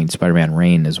connection between Spider-Man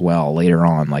Reign as well later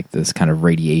on. Like this kind of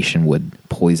radiation would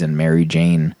poison Mary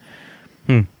Jane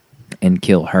and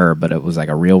kill her, but it was like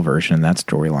a real version of that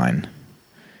storyline.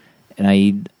 And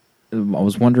I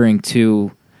was wondering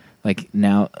too, like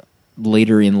now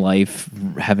later in life,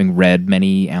 having read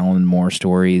many Alan Moore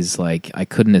stories, like I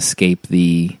couldn't escape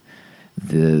the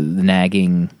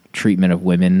nagging treatment of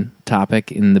women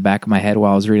topic in the back of my head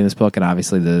while I was reading this book. And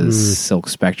obviously the Silk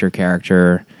Spectre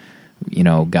character,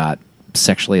 got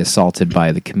sexually assaulted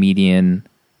by the comedian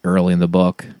early in the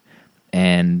book,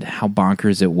 and how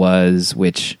bonkers it was,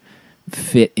 which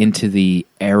fit into the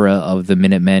era of the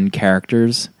Minutemen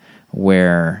characters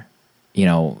where,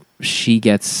 she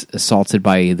gets assaulted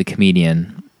by the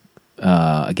comedian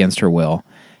against her will,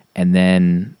 and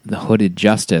then the Hooded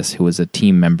Justice, who was a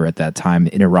team member at that time,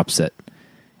 interrupts it,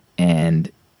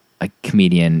 and a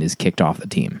comedian is kicked off the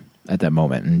team at that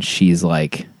moment, and she's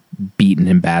like beaten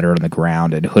and battered on the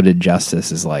ground, and Hooded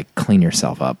Justice is like, clean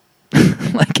yourself up.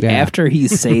 After he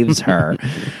saves her,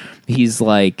 he's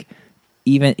like,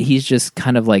 he's just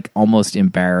kind of like almost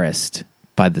embarrassed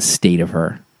by the state of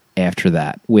her after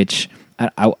that, which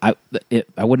I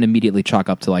wouldn't immediately chalk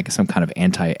up to like some kind of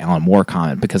anti-Alan Moore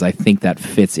comment, because I think that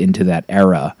fits into that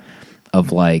era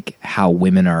of like how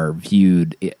women are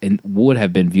viewed and would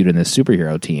have been viewed in the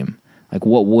superhero team. Like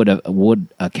what would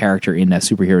a character in that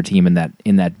superhero team in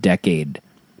that decade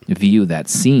view that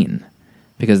scene?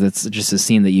 Because it's just a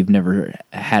scene that you've never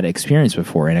had experience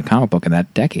before in a comic book in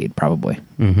that decade, probably.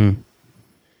 Mm-hmm.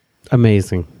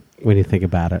 Amazing when you think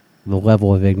about it. The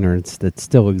level of ignorance that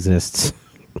still exists.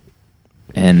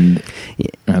 And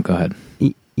go ahead.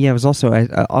 Yeah, it was also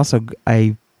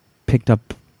I picked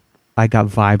up. I got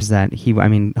vibes that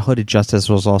Hooded Justice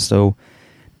was also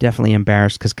definitely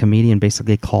embarrassed because comedian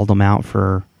basically called him out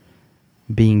for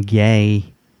being gay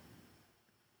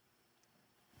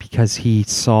because he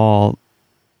saw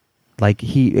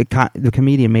the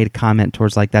comedian made a comment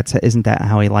towards like isn't that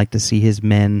how he liked to see his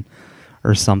men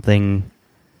or something.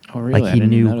 Oh really? Like he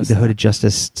knew the Hooded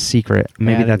Justice secret.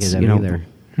 Maybe that's either.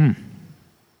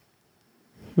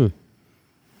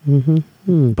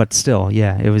 But still,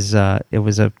 yeah, it was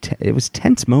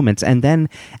tense moments, and then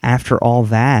after all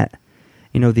that,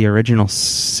 the original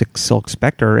Silk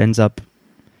Spectre ends up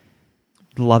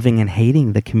loving and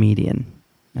hating the comedian,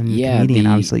 and the comedian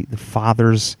obviously the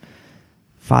father's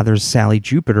Sally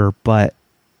Jupiter, but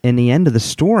in the end of the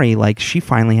story, like she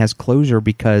finally has closure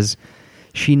because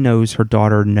she knows her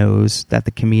daughter knows that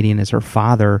the comedian is her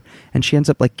father, and she ends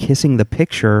up like kissing the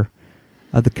picture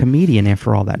of the comedian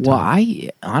after all that time. Well,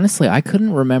 I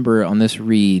couldn't remember on this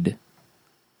read.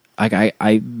 Like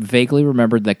I vaguely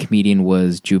remembered that comedian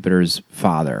was Jupiter's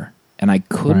father, and I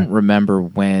couldn't remember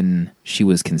when she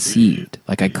was conceived.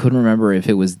 Like I couldn't remember if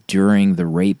it was during the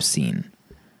rape scene,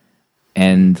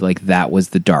 and like that was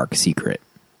the dark secret,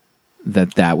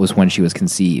 that was when she was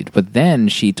conceived. But then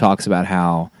she talks about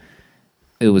how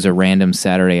it was a random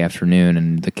Saturday afternoon,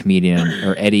 and the comedian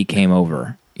or Eddie came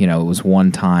over. It was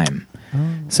one time.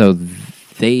 So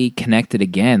they connected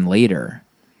again later.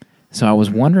 So I was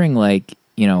wondering, like,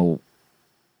 I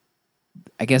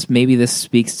guess maybe this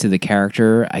speaks to the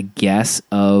character, I guess,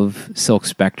 of Silk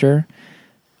Spectre.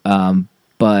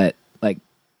 But, like,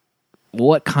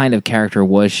 what kind of character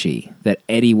was she that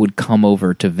Eddie would come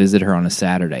over to visit her on a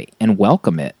Saturday and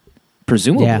welcome it?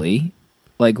 Presumably. Yeah.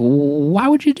 Like, why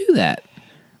would you do that?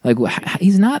 Like,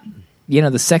 he's not, the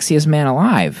sexiest man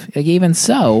alive. Like, even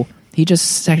so, he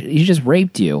just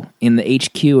raped you in the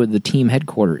HQ of the team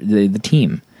headquarters, the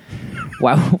team.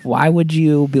 Why would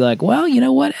you be like, well, you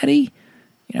know what, Eddie?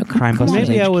 Crime Buster.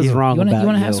 Maybe I was wrong about you. You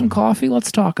want to have some coffee?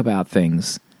 Let's talk about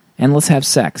things, and let's have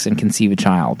sex and conceive a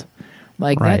child.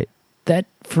 Like that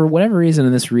for whatever reason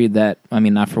in this read,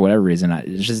 not for whatever reason,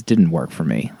 it just didn't work for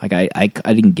me. Like I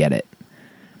didn't get it.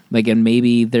 Like, and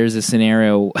maybe there's a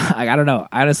scenario. I don't know.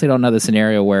 I honestly don't know the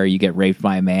scenario where you get raped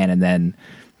by a man and then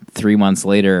 3 months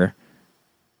later,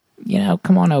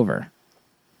 come on over.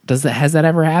 Has that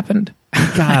ever happened?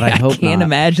 God, I hope can't not.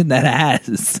 imagine that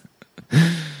has.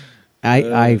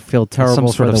 I feel terrible some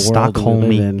sort for of the world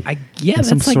we live Stockholmy- in. That's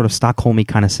some like, sort of Stockholmy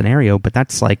kind of scenario, but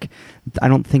that's like, I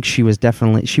don't think she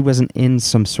wasn't in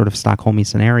some sort of Stockholmy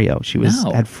scenario. She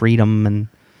had freedom and.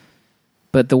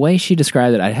 But the way she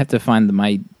described it, I'd have to find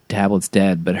my tablet's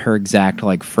dead. But her exact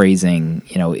like phrasing,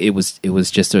 it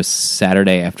was just a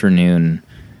Saturday afternoon,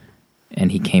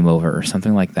 and he came over or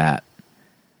something like that.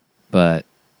 But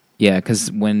yeah, because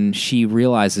when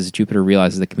Jupiter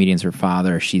realizes the comedian's her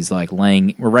father, she's like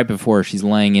right before she's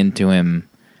laying into him,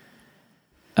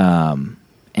 and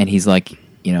he's like,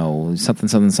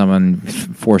 something,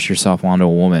 force yourself onto a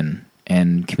woman,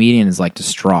 and comedian is like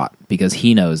distraught because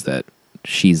he knows that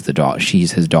she's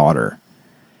his daughter,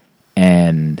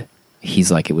 and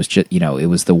he's like, it was just, it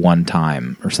was the one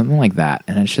time or something like that,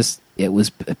 and it's just, it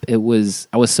was.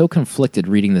 I was so conflicted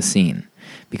reading the scene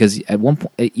because at one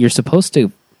point you're supposed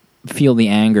to feel the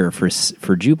anger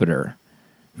for Jupiter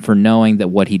for knowing that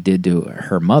what he did to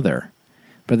her mother,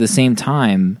 but at the same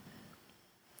time,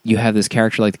 you have this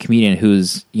character like the comedian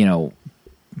who's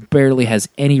barely has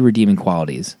any redeeming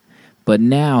qualities, but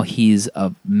now he's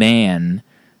a man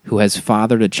who has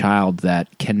fathered a child that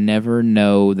can never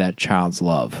know that child's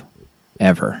love,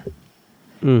 ever.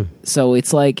 So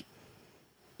it's like,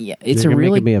 yeah, it's You're a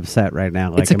really making me upset right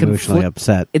now, like it's a emotionally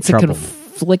upset. It's troubled. a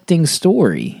conflicted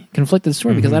story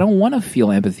because I don't want to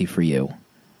feel empathy for you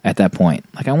at that point.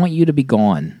 Like I want you to be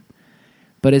gone,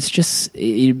 but it's just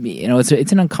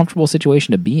it's an uncomfortable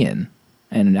situation to be in,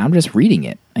 and I'm just reading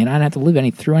it, and I don't have to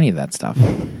live through any of that stuff,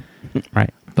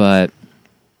 Right. But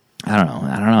I don't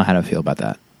know how to feel about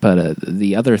that. But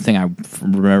the other thing I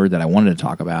remembered that I wanted to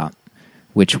talk about,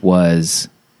 which was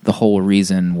the whole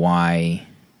reason why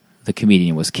the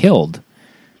comedian was killed,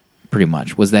 pretty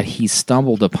much, was that he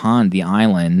stumbled upon the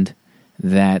island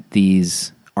that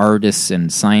these artists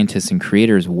and scientists and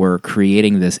creators were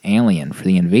creating this alien for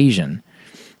the invasion,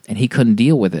 and he couldn't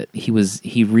deal with it.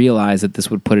 He realized that this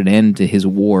would put an end to his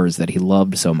wars that he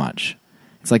loved so much.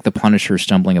 It's like the Punisher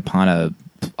stumbling upon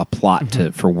a plot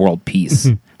for world peace.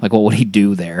 Like, what would he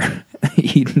do there?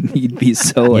 he'd be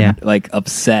so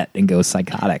upset and go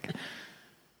psychotic.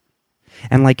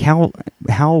 And like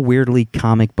how weirdly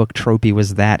comic book tropey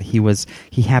was that?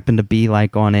 He happened to be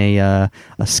like on a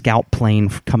scout plane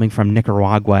coming from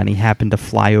Nicaragua, and he happened to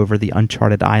fly over the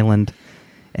uncharted island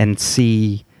and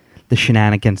see the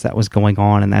shenanigans that was going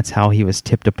on, and that's how he was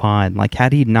tipped upon. Like,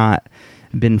 had he not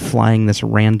been flying this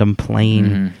random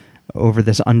plane over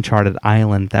this uncharted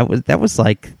island, that was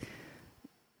like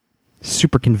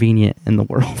super convenient in the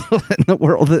world.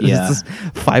 It's this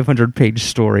 500-page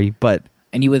story, but.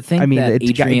 And you would think that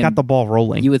it got the ball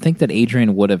rolling. You would think that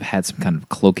Adrian would have had some kind of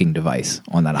cloaking device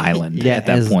on that island at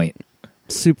that point.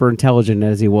 Super intelligent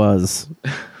as he was,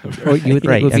 or you would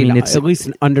think it would be it's at least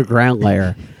an underground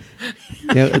layer.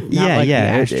 Not like the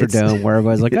Astrodome where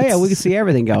everybody's like, "Oh yeah, we can see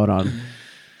everything going on."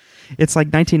 It's like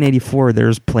 1984.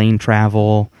 There's plane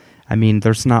travel. I mean,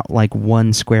 there's not like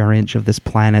 1 square inch of this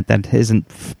planet that isn't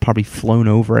probably flown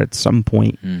over at some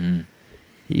point. Mm-hmm.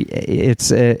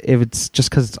 If it's just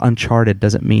because it's uncharted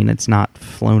doesn't mean it's not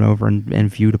flown over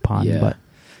and viewed upon. Yeah. But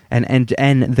and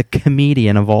the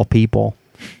comedian of all people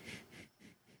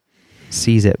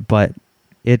sees it, but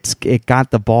it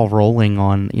got the ball rolling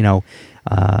on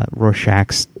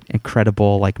Rorschach's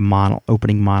incredible like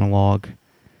opening monologue,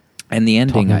 and the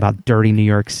ending talking about dirty New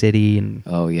York City and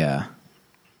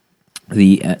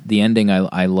the ending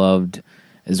I loved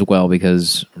as well,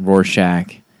 because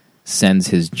Rorschach sends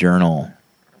his journal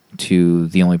to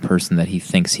the only person that he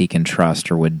thinks he can trust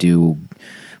or would do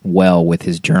well with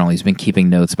his journal. He's been keeping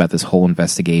notes about this whole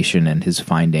investigation and his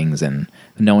findings, and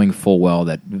knowing full well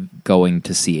that going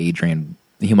to see Adrian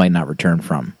he might not return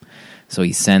from. So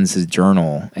he sends his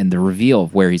journal, and the reveal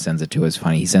of where he sends it to is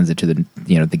funny. He sends it to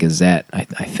the Gazette, I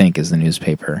think is the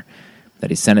newspaper that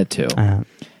he sent it to.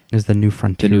 Is the New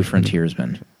Frontiersman. The New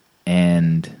Frontiersman.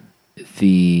 And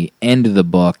the end of the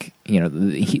book,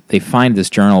 they find this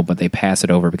journal, but they pass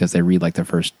it over because they read like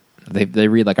they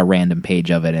read like a random page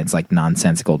of it, and it's like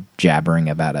nonsensical jabbering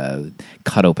about a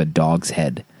cut open dog's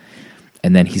head.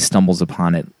 And then he stumbles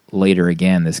upon it later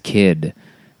again, this kid,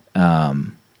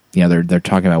 they're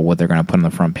talking about what they're going to put on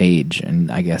the front page, and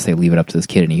I guess they leave it up to this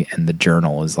kid, and the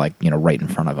journal is like, right in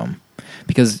front of him.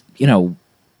 Because,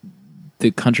 the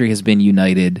country has been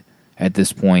united at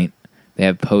this point. They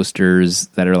have posters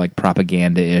that are like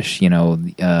propaganda-ish, what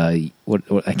I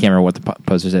can't remember what the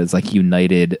poster said. It's like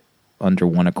united under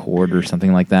one accord or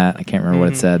something like that. I can't remember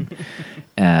what it said.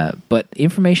 But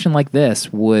information like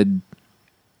this would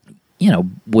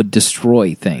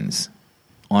destroy things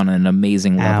on an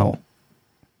amazing level.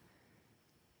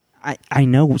 I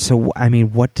know. So, I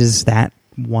mean, what does that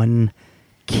one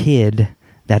kid,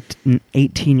 that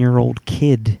 18-year-old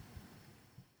kid,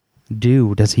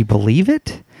 do? Does he believe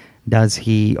it? Does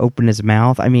he open his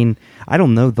mouth? I mean, I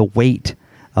don't know the weight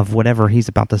of whatever he's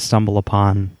about to stumble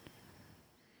upon.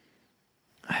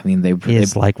 I mean, they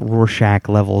like Rorschach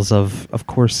levels of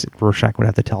course, Rorschach would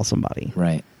have to tell somebody.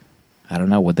 Right. I don't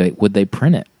know. Would they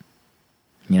print it?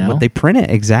 You know? Would they print it?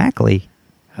 Exactly.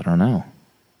 I don't know.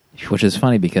 Which is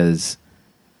funny because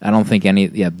I don't think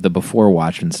the before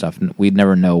Watchmen stuff, we'd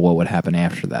never know what would happen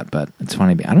after that, but it's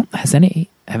funny.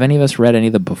 Have any of us read any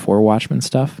of the before Watchmen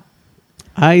stuff?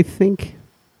 I think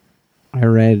I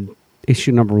read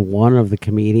issue number 1 of The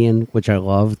Comedian, which I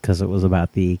loved because it was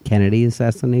about the Kennedy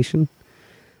assassination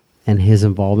and his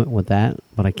involvement with that,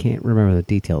 but I can't remember the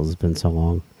details. It's been so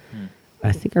long.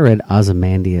 I think I read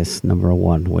Ozymandias number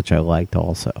 1, which I liked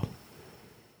also.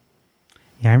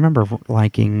 Yeah, I remember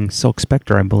liking Silk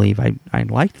Spectre, I believe. I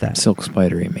liked that. Silk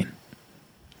Spider, you mean?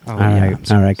 Oh,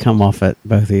 all right, come off it,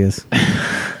 both of you.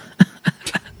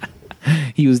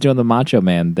 He was doing the Macho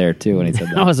Man there, too, when he said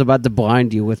that. I was about to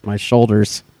blind you with my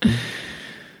shoulders.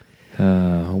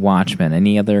 Watchmen.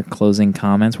 Any other closing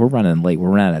comments? We're running late. We're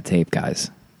running out of tape,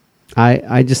 guys.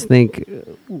 I just think,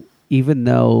 even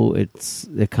though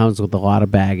it comes with a lot of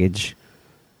baggage,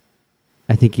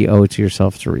 I think you owe it to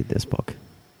yourself to read this book.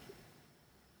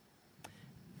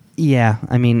 Yeah,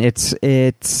 I mean, it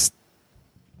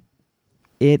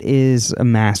is a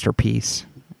masterpiece.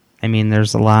 I mean,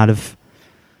 there's a lot of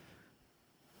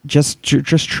just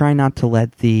try not to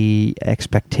let the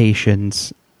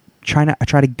expectations. Try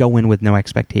to go in with no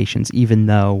expectations, even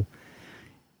though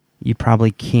you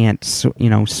probably can't,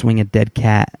 swing a dead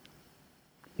cat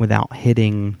without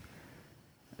hitting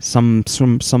some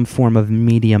form of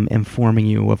medium informing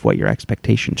you of what your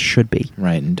expectations should be.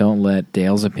 Right, and don't let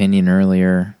Dale's opinion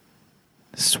earlier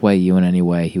sway you in any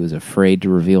way. He was afraid to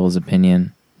reveal his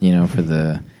opinion, for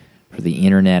the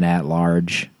internet at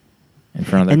large, in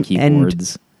front of their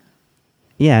keyboards.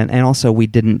 Yeah, and also we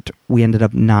ended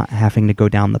up not having to go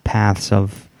down the paths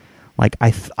of, like,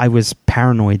 I was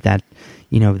paranoid that,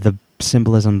 the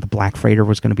symbolism of the Black Freighter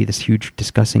was going to be this huge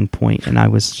discussing point, and I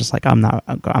was just like, I'm not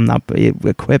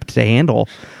equipped to handle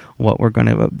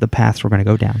the paths we're going to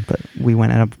go down. But we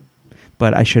went up.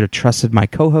 But I should have trusted my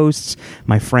co-hosts,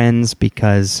 my friends,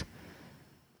 because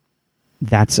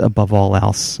that's above all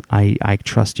else. I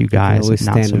trust you guys. Always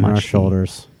not stand so on much our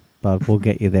shoulders, but we'll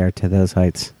get you there to those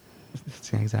heights.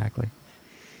 Exactly.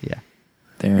 Yeah.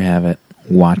 There you have it.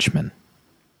 Watchmen.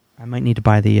 I might need to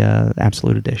buy the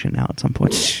Absolute Edition now at some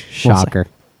point. Shocker.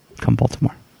 Come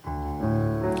Baltimore.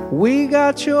 We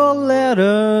got your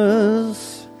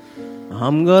letters.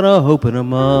 I'm gonna open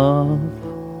them up.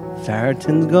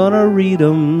 Farrington's gonna read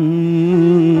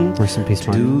them Rest in peace,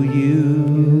 Mark. to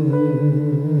you.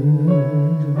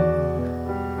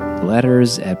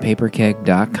 Letters at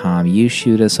paperkeg.com. You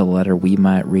shoot us a letter, we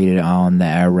might read it on the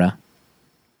air.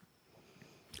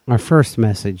 Our first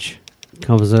message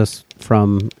comes us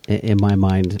from, in my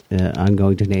mind, I'm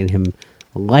going to name him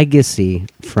Legacy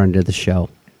Friend of the Show.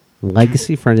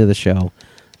 Legacy Friend of the Show.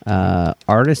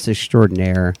 Artist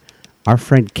extraordinaire. Our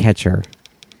friend Catcher.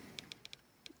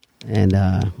 And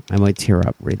I might tear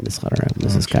up reading this letter. I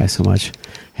miss this guy so much.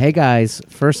 Hey guys,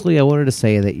 firstly I wanted to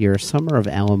say that your summer of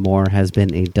Alan Moore has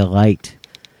been a delight.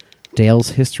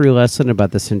 Dale's history lesson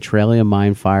about the Centralia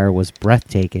mine fire was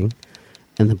breathtaking,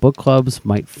 and the book clubs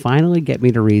might finally get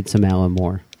me to read some Alan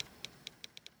Moore.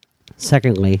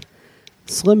 Secondly,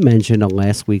 Slim mentioned on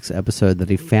last week's episode that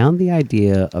he found the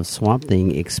idea of Swamp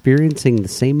Thing experiencing the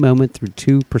same moment through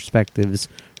two perspectives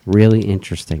really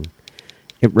interesting.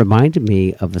 It reminded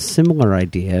me of a similar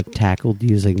idea tackled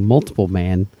using Multiple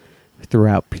Man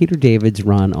throughout Peter David's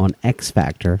run on X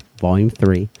Factor, Volume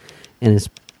 3, and his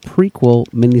prequel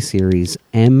miniseries,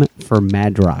 M for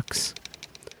Madrox.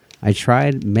 I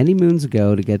tried many moons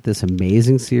ago to get this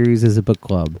amazing series as a book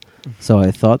club, so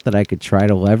I thought that I could try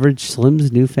to leverage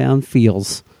Slim's newfound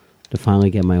feels to finally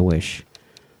get my wish.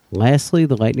 Lastly,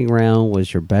 the lightning round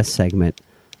was your best segment.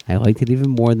 I liked it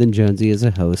even more than Jonesy as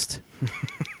a host,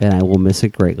 and I will miss it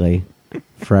greatly.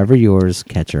 Forever yours,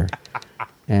 Catcher.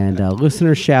 And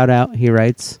listener shout out, he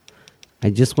writes, I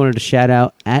just wanted to shout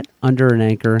out at Under an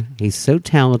Anchor. He's so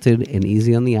talented and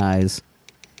easy on the eyes,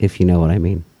 if you know what I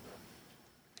mean.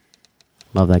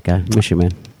 Love that guy. Miss you,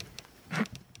 man.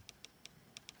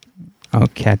 Oh,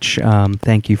 Catch,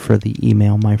 thank you for the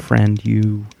email, my friend.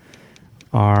 You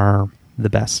are the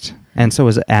best. And so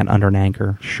is at Under an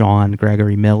Anchor, Sean,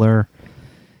 Gregory Miller.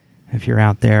 If you're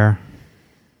out there,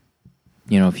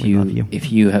 if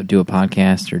you do a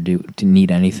podcast or do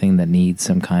need anything that needs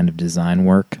some kind of design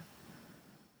work,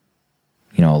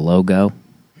 a logo.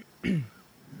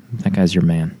 That guy's your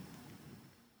man.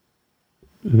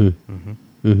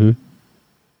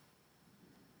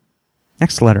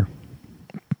 Next letter.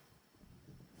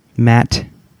 Matt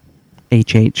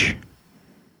HH.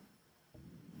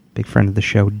 Big friend of the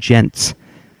show. Gents,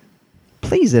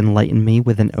 please enlighten me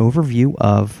with an overview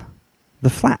of The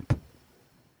Flap.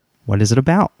 What is it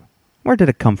about? Where did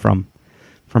it come from?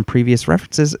 From previous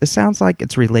references, it sounds like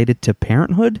it's related to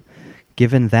parenthood,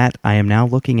 given that I am now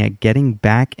looking at getting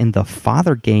back in the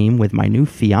father game with my new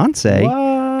fiance.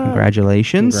 What?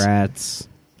 Congratulations. Congrats.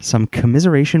 Some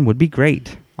commiseration would be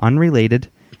great. Unrelated,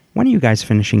 when are you guys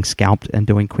finishing Scalped and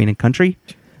doing Queen and Country?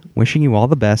 Wishing you all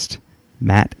the best,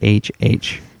 Matt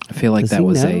H.H. I feel like Does that he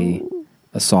was know?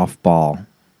 a softball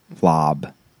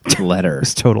lob letter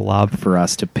It's total lob. for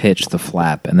us to pitch The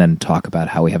Flap and then talk about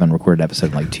how we haven't recorded an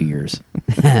episode in like 2 years.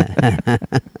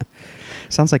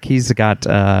 Sounds like he's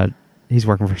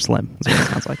working for Slim. That's what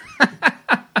it sounds like.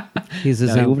 He's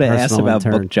his No, he own would have asked personal about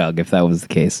intern. Book Jug if that was the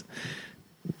case.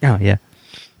 Oh, yeah.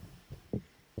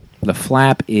 The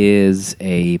Flap is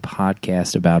a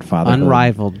podcast about fatherhood.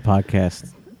 Unrivaled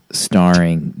podcast.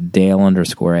 Starring Dale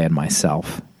 _ and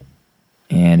myself.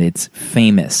 And it's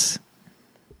famous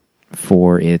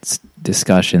for its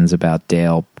discussions about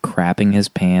Dale crapping his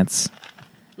pants,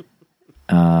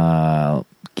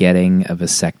 getting a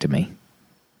vasectomy.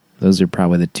 Those are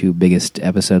probably the two biggest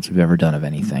episodes we've ever done of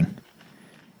anything.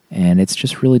 And it's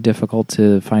just really difficult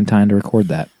to find time to record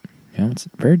that. You know, it's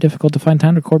very difficult to find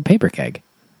time to record Paper Keg.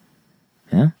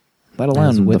 Yeah? Let As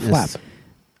alone The witness. Flap.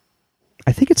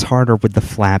 I think it's harder with The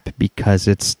Flap because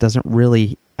it doesn't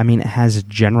really... I mean, it has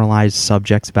generalized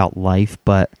subjects about life,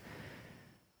 but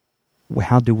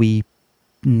how do we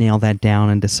nail that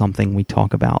down into something we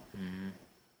talk about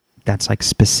that's like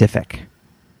specific?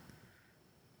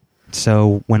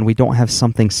 So when we don't have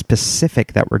something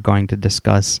specific that we're going to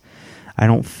discuss, I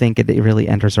don't think it really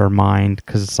enters our mind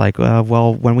because it's like,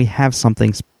 well, when we have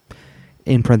something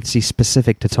in parentheses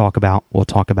specific to talk about, we'll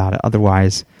talk about it.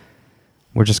 Otherwise,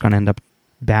 we're just going to end up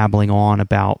babbling on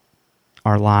about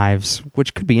our lives,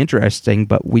 which could be interesting,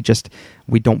 but we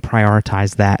don't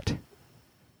prioritize that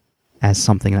as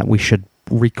something that we should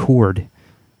record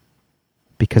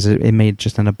because it may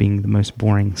just end up being the most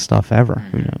boring stuff ever.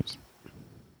 Who knows?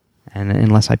 And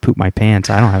unless I poop my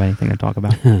pants, I don't have anything to talk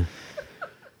about.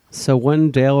 So when,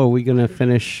 Dale, are we going to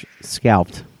finish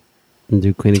Scalped and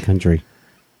do Queen and Country?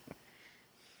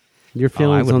 Your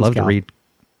feelings I would on love to Scalped? read.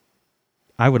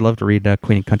 I would love to read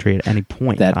Queen and Country at any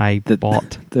point.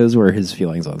 Bought. Those were his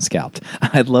feelings on Scalped.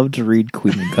 I'd love to read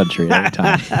Queen and Country at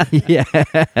any time. Yeah.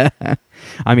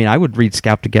 I mean, I would read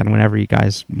Scalped again whenever you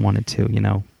guys wanted to, you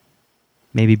know.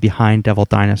 Maybe behind Devil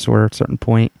Dinosaur at a certain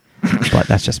point. But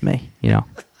that's just me, you know.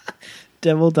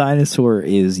 Devil Dinosaur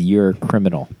is your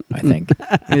criminal, I think.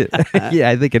 Yeah,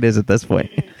 I think it is at this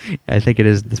point.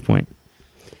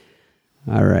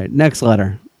 All right. Next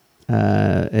letter.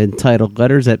 Entitled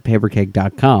Letters at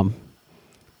Papercake.com.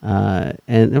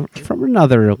 And from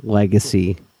another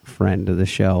legacy friend of the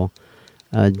show,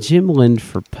 Jim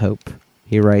Lindford Pope.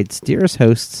 He writes, Dearest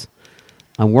hosts,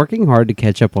 I'm working hard to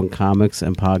catch up on comics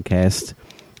and podcasts.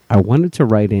 I wanted to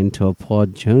write in to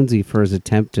applaud Jonesy for his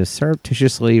attempt to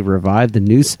surreptitiously revive the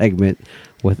news segment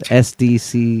with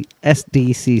SDCC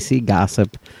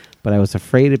gossip, but I was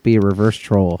afraid it'd be a reverse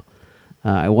troll.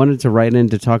 I wanted to write in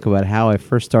to talk about how I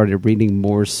first started reading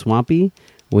Moore's Swampy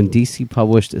when DC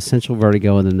published Essential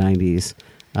Vertigo in the 90s,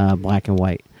 black and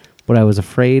white, but I was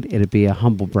afraid it'd be a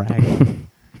humble brag.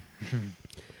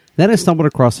 Then I stumbled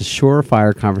across a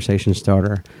surefire conversation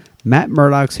starter, Matt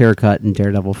Murdock's haircut in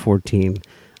Daredevil 14.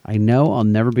 I know I'll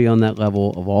never be on that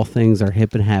level of all things are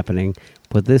hip and happening,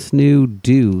 but this new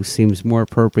do seems more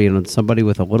appropriate on somebody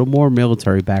with a little more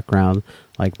military background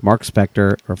like Mark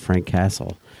Spector or Frank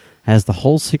Castle. Has the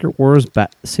whole Secret Wars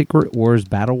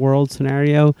Battle World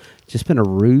scenario just been a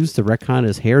ruse to retcon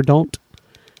his hair don't?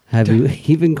 Have you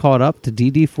even caught up to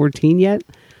DD14 yet?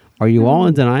 Are you all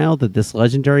in denial that this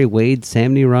legendary Wade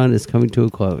Samney run is coming to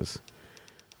a close?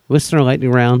 Listener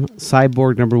Lightning Round,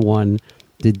 Cyborg number 1.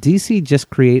 Did DC just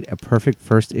create a perfect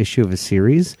first issue of a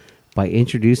series by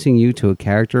introducing you to a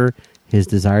character, his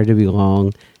desire to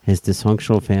belong, his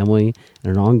dysfunctional family,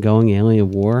 and an ongoing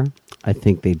alien war? I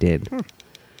think they did.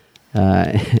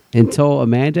 Until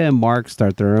Amanda and Mark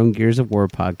start their own Gears of War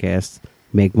podcast,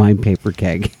 make mine Paper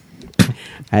Keg.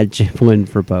 At Jim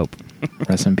Lindford Pope.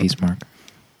 Rest in peace, Mark.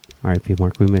 R.I.P.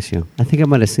 Mark, we miss you. I think I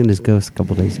might have seen his ghost a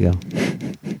couple days ago.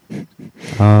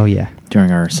 Oh, yeah.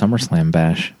 During our SummerSlam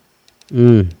bash.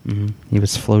 Mm-hmm. He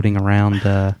was floating around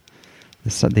the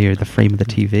frame of the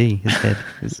TV. His head,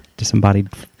 his disembodied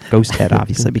ghost head,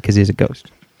 obviously, because he's a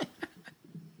ghost.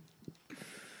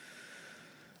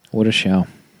 What a show.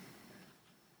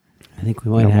 I think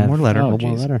we might One have more letter. One more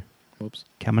geez. letter. Whoops.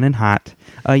 Coming in hot.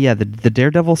 Yeah, the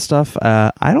Daredevil stuff.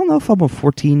 I don't know if I'm on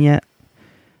 14 yet.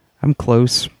 I'm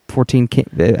close. 14.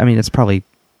 I mean, it's probably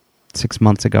 6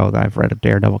 months ago that I've read a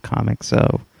Daredevil comic.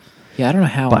 So Yeah, I don't know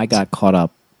how But- I got caught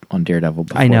up on Daredevil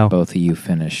before I know. both of you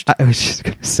finished. I was just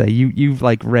gonna say you've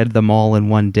like read them all in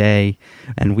one day,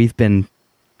 and we've been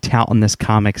touting this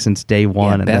comic since day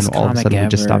one, and then best all of a comic sudden we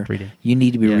just ever. stopped reading. You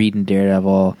need to be Yeah. reading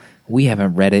Daredevil. We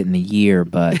haven't read it in a year,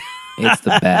 but it's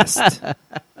the best.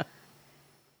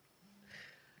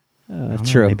 I don't know,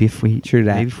 True. Maybe if we, True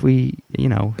that. maybe if we,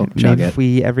 Book maybe chug if it.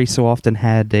 we every so often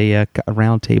had a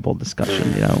round table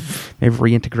discussion, maybe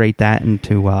reintegrate that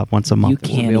into once a month. You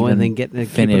can't the only even thing keeping us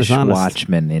finish honest.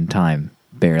 Watchmen in time.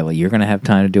 Barely. You're going to have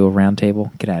time to do a round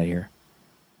table? Get out of here.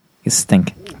 You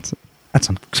stink. That's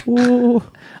Ooh.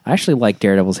 I actually like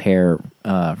Daredevil's hair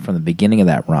from the beginning of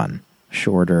that run.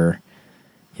 Shorter,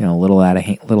 a little out of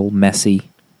little messy.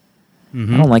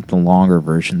 Mm-hmm. I don't like the longer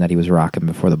version that he was rocking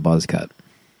before the buzz cut.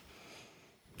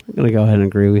 I'm going to go ahead and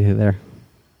agree with you there.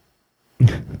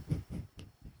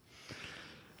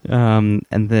 And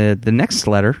the next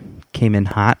letter came in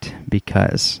hot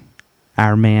because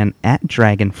our man at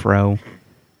Dragonfro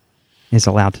is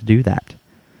allowed to do that.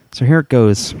 So here it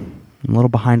goes. I'm a little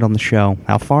behind on the show.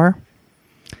 How far?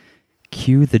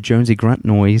 Cue the Jonesy grunt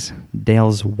noise,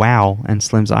 Dale's wow, and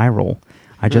Slim's eye roll.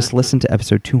 I just listened to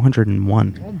episode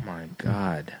 201. Oh my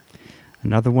god.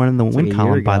 Another one in the It's win like a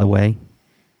column, year by the ago. way.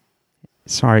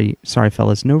 Sorry,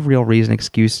 fellas. No real reason,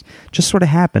 excuse. Just sort of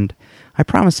happened. I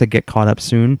promise to get caught up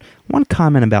soon. One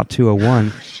comment about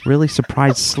 201 really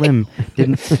surprised Slim.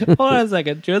 Didn't. Hold on a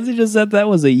second. Jonesy just said that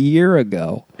was a year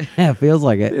ago. Yeah, it feels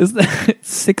like it. Is that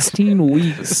 16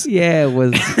 weeks? Yeah, it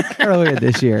was earlier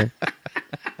this year.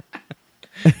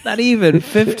 Not even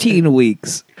 15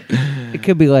 weeks. It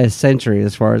could be last century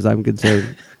as far as I'm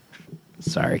concerned.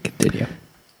 Sorry, continue.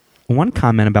 One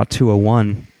comment about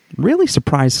 201 really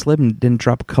surprised Slim didn't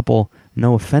drop a couple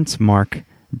no offense mark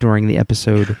during the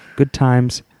episode. Good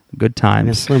times, good I mean,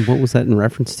 times. Slim, what was that in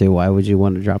reference to? Why would you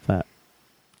want to drop that?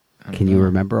 Can you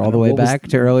remember all the way What was- back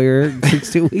to earlier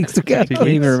 2 weeks ago? I can't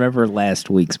even remember last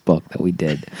week's book that we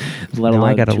did. Let No,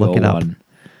 I alone gotta look it up. 201.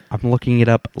 I'm looking it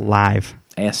up live.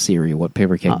 Ask Siri what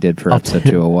Paper Cake did for I'll episode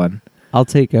tell- 201. I'll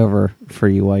take over for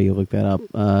you while you look that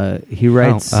up. He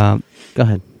writes... Oh, go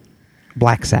ahead.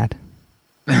 Black Sad.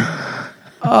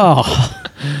 Oh,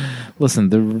 Listen,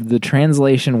 the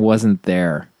translation wasn't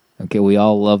there. Okay, we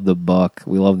all love the book.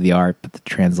 We love the art, but the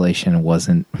translation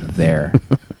wasn't there.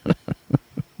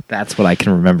 That's what I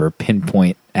can remember.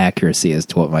 Pinpoint accuracy as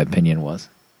to what my opinion was.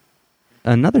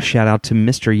 Another shout out to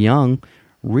Mr. Young,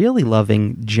 really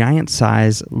loving giant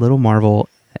size Little Marvel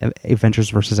Adventures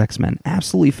vs. X-Men.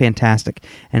 Absolutely fantastic.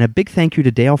 And a big thank you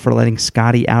to Dale for letting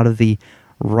Scotty out of the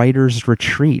writer's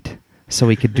retreat so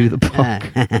he could do the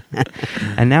book.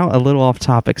 And now a little off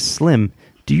topic. Slim,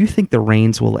 do you think the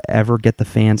Reigns will ever get the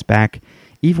fans back?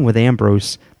 Even with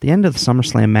Ambrose, the end of the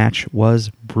SummerSlam match was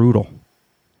brutal.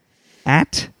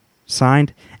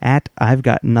 Signed, I've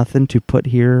got nothing to put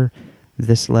here.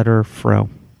 This letter, Fro.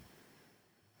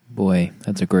 Boy,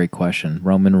 that's a great question.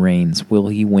 Roman Reigns, will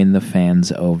he win the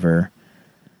fans over?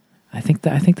 I think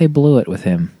they blew it with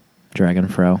him,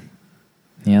 Dragonfro.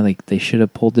 Yeah, they should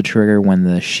have pulled the trigger when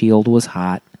the Shield was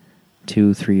hot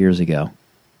 2-3 years ago,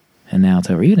 and now it's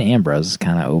over. Even Ambrose is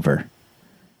kind of over.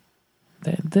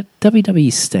 The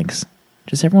WWE stinks.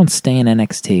 Just everyone stay in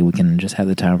NXT. We can just have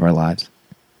the time of our lives.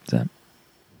 That's it.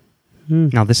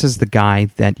 Now, this is the guy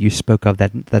that you spoke of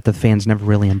that the fans never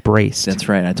really embraced. That's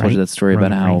right. I told you Right? that story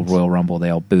about Roman how Reigns. Royal Rumble they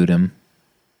all booed him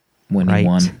when Right. he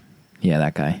won. Yeah,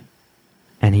 that guy.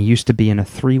 And he used to be in a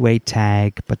 3-way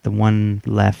tag, but the one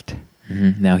left.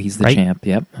 Now he's the Right? champ.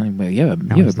 Yep. I mean, you have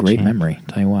Now a he's the great champ. memory.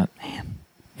 Tell you what, Man,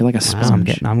 you're like a so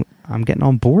sponge. I'm getting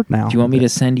on board now. Do you want me to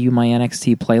send you my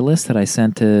NXT playlist that I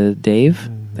sent to Dave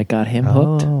that got him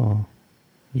hooked? Oh,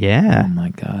 yeah. Oh my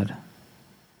god.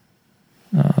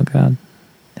 Oh god.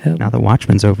 Help. Now the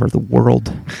Watchman's over. The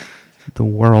world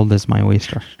is my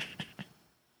oyster.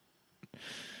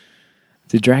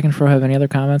 Did Dragonfro have any other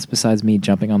comments besides me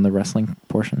jumping on the wrestling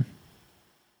portion?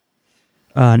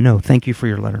 No, thank you for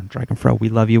your letter, Dragonfro. We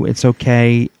love you. It's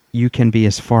okay. You can be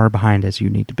as far behind as you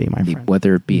need to be, my friend.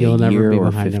 Whether it be You'll a never year be or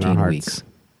behind in our 15 hearts. weeks.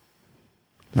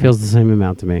 feels the same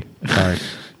amount to me. Sorry,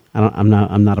 I'm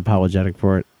not apologetic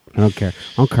for it. I don't care.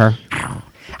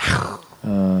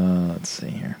 Let's see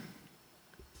here.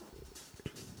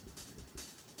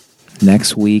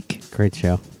 Next week, Great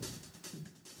show.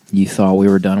 you thought we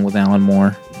were done with Alan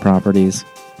Moore properties.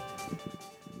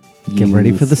 Get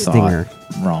ready for the thought stinger.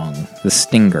 Wrong. The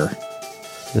Stinger.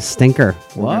 The stinker.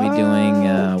 We're going to be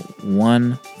doing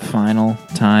one final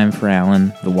time for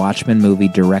Alan, the Watchmen movie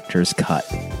director's cut.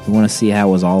 We want to see how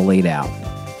it was all laid out.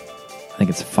 I think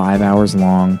it's 5 hours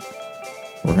long.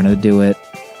 We're going to do it.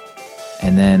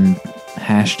 And then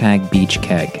hashtag beach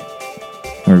keg.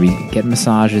 We're going to be getting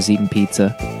massages, eating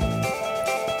pizza.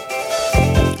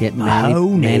 Get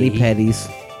Manny Petties.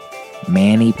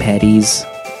 Manny Petties.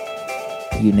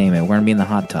 You name it. We're going to be in the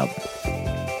hot tub.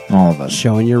 All of us.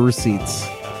 Showing your receipts.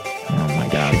 Oh my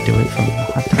God. Do it from the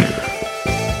hot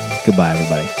tub. Goodbye,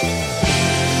 everybody.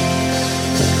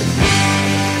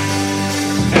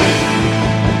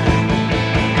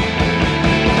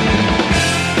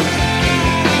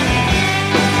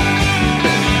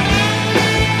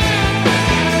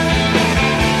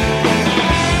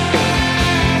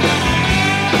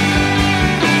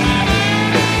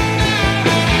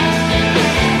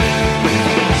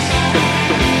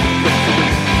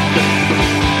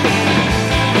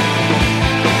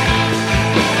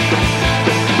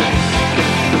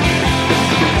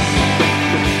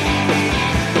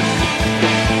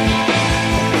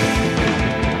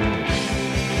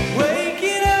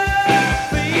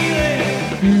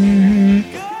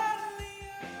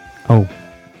 Oh.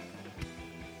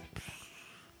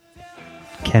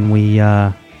 Can we,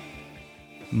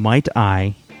 might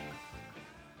I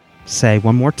say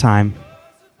one more time,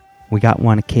 we got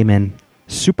one that came in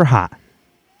super hot.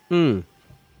 How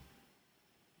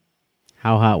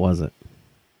hot was it?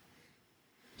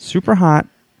 Super hot.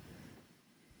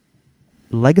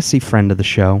 Legacy friend of the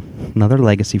show, another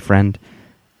legacy friend,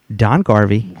 Don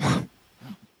Garvey,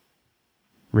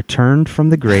 returned from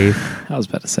the grave. I was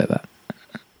about to say that.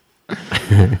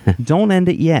 Don't end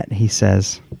it yet, he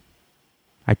says.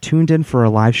 I tuned in for a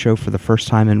live show for the first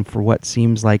time in for what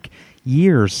seems like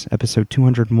years, episode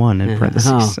 201 in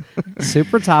parentheses. Oh,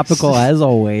 super topical as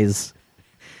always.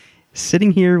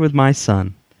 Sitting here with my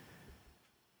son.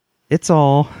 It's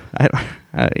all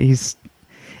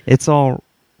it's all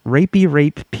rapey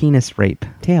rape, penis rape.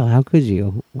 Dale, how could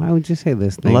you? Why would you say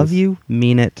this thing? Love you,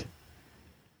 mean it.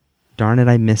 Darn it,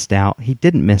 I missed out. He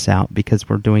didn't miss out because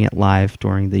we're doing it live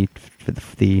during the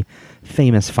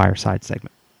famous fireside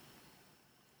segment.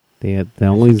 The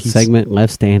only segment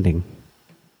left standing.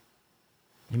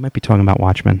 You might be talking about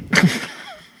Watchmen.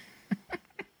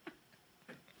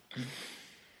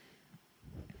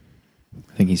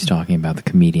 I think he's talking about the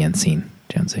comedian scene,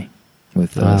 Jonesy,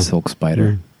 with Silk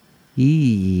Spider.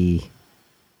 Eee.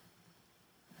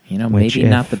 You know, Which, maybe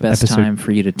not the if best episode- time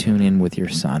for you to tune in with your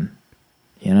son.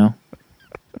 You know?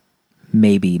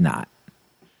 Maybe not.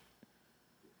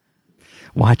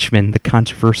 Watchmen, the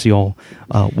controversial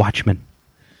Watchmen.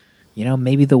 You know,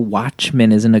 maybe The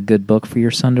Watchmen isn't a good book for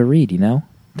your son to read, you know,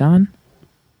 Don?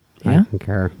 Yeah? I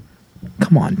concur.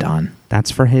 Come on, Don. That's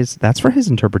for his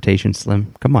interpretation,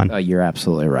 Slim. Come on. You're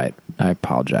absolutely right. I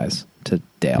apologize to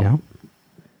Dale. You know?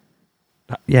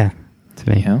 Yeah, to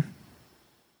me. You know?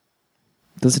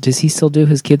 Does he still do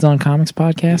his Kids on Comics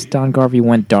podcast? Don Garvey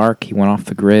went dark. He went off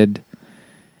the grid.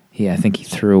 I think he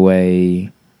threw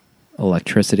away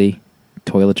electricity,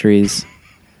 toiletries,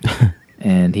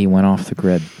 and he went off the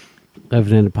grid.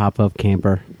 Living in a pop-up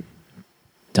camper.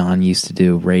 Don used to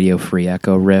do Radio Free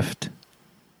Echo Rift,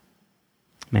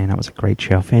 Man, that was a great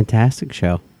show. Fantastic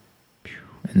show.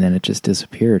 and then it just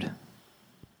disappeared.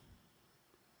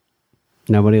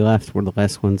 Nobody left. We're the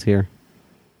last ones here.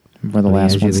 We're the On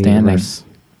last edge one of the standing. universe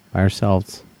by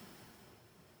ourselves.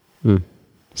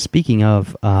 Speaking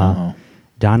of Uh-oh.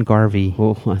 Don Garvey,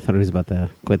 Oh, I thought he was about to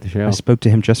quit the show. I spoke to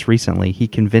him just recently. He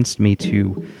convinced me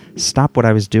to stop what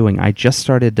I was doing. I just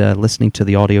started listening to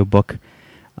the audiobook,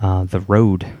 The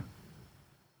Road.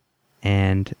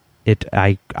 And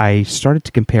I started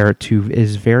to compare it to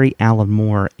is very Alan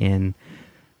Moore in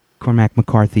Cormac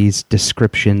McCarthy's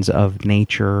descriptions of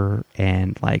nature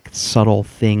and like subtle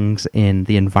things in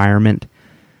the environment.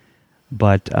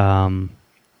 But Don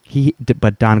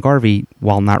Garvey,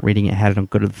 while not reading it, had it on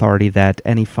good authority that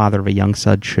any father of a young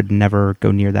son should never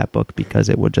go near that book because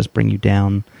it would just bring you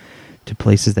down to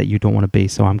places that you don't want to be.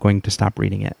 So I'm going to stop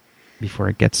reading it before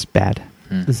it gets bad.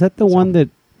 Is that the one that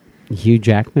Hugh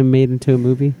Jackman made into a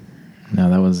movie? No,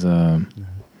 that was That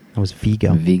was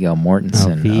Vigo. Viggo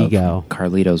Mortensen Oh, Viggo. of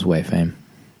Carlito's Way fame.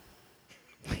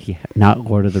 Yeah, not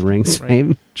Lord of the Rings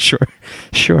fame.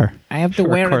 Sure. I have to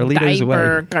wear a Carlito's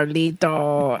diaper,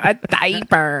 Carlito. A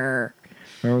diaper.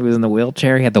 Remember he was in the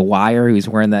wheelchair? He had the wire. He was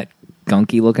wearing that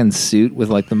gunky looking suit with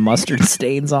like the mustard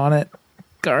stains on it.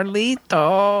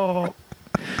 Carlito.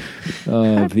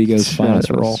 Oh, Vigo's finest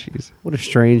role. Jeez. What a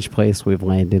strange place we've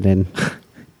landed in.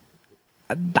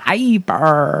 A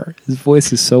diaper. His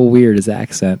voice is so weird, his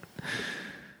accent.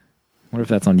 Wonder if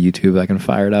that's on YouTube. I can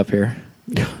fire it up here.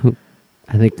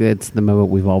 I think it's the moment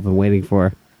we've all been waiting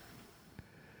for.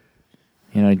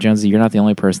 You know, Jonesy, you're not the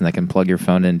only person that can plug your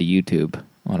phone into YouTube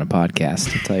on a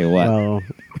podcast. I'll tell you what. Well,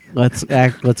 let's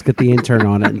get the intern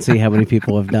on it and see how many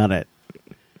people have done it.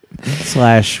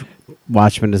 /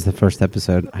 Watchmen is the first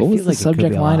episode. What was the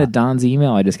subject line of Don's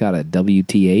email? I just got a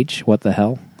WTH. What the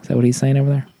hell? Is that what he's saying over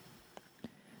there?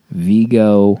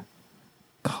 Vigo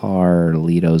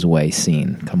Carlito's Way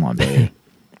scene. Come on, baby.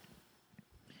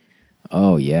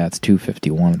 Oh, yeah, it's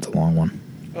 2:51. It's a long one.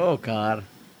 Oh, God.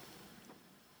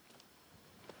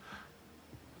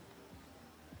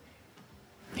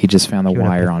 He just found the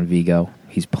wire on Vigo.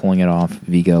 He's pulling it off.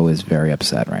 Vigo is very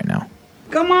upset right now.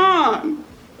 Come on!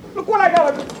 Look what I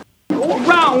gotta go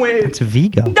around with! It's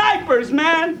Vigo. Diapers,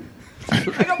 man! I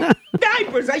got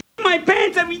diapers! I shit my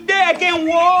pants every day! I can't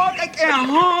walk! I can't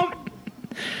hump!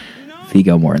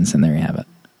 Vigo Mortensen, there you have it.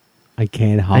 I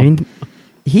can't hump. I mean,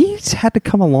 he's had to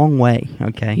come a long way,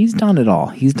 okay? He's done it all.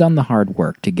 He's done the hard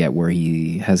work to get where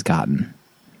he has gotten.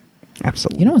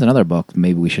 Absolutely. You know, it's another book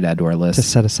maybe we should add to our list. To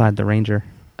set aside the Ranger.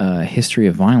 History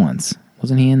of Violence.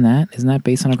 Wasn't he in that? Isn't that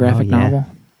based on a graphic novel?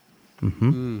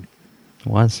 Mm-hmm. It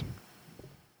was.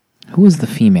 Who was the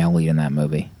female lead in that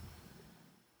movie?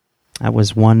 That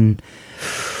was one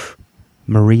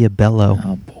Maria Bello.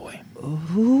 Oh, boy.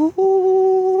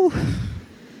 Ooh.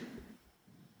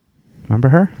 Remember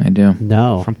her? I do.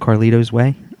 No. From Carlito's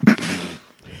Way?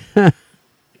 No.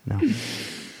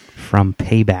 From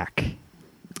Payback.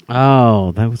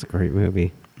 Oh, that was a great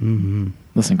movie. Mm-hmm.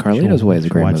 Listen, Carlito's Way is a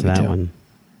great Watch movie, that too. one.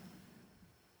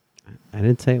 I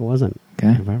didn't say it wasn't.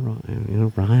 Okay.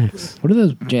 Relax. What are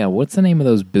those, JL, what's the name of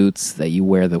those boots that you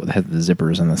wear that have the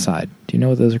zippers on the side? Do you know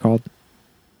what those are called?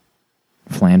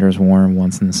 Flanders wore them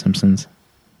once in The Simpsons.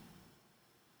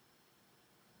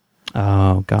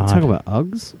 Oh, God. Talk about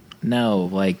Uggs? No,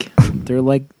 like, they're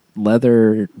like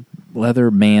leather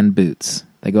man boots.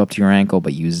 They go up to your ankle,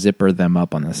 but you zipper them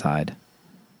up on the side.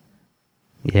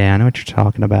 Yeah, I know what you're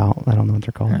talking about. I don't know what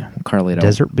they're called. Yeah, Carlito.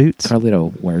 Desert boots?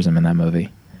 Carlito wears them in that movie.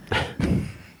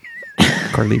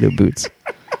 Carlito boots.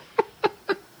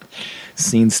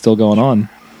 Scene's still going on.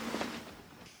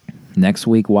 Next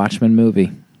week, Watchmen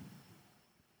movie.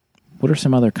 What are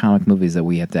some other comic movies that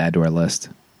we have to add to our list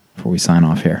before we sign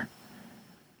off here?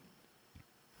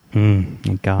 Gosh.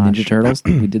 Ninja Turtles?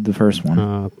 We did the first one.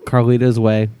 Carlito's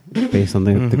Way, based on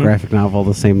the graphic novel,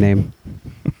 the same name.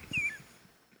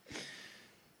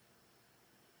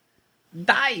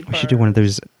 We should do one of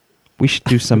those. We should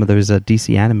do some of those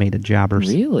DC animated jobbers.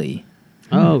 Really?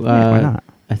 Oh, why not?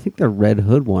 I think the Red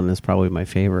Hood one is probably my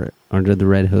favorite. Under the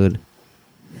Red Hood.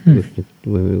 We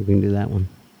can do that one.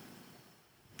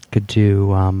 Could do,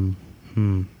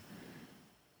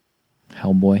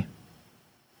 Hellboy.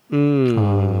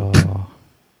 Oh.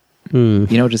 You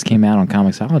know what just came out on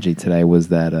Comixology today was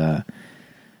that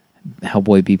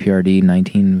Hellboy BPRD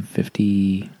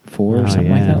 1954 or something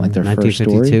like that? Like their first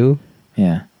story? 1952?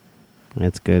 Yeah.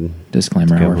 That's good.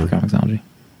 Disclaimer, That's a I good work for Comixology.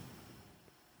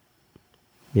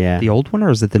 Yeah. The old one, or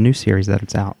is it the new series that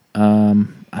it's out? I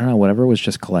don't know, whatever was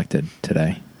just collected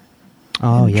today.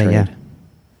 Oh, in yeah, trade. yeah.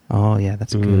 Oh, yeah,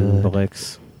 that's good.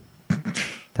 Blix.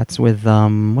 That's with,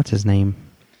 what's his name?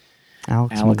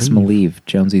 Alex Maleev,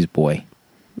 Jonesy's boy.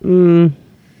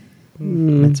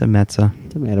 Metza.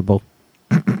 Debatable.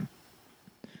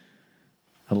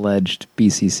 Alleged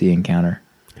BCC encounter.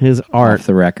 His art Off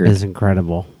the record. is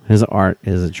incredible. His art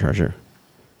is a treasure.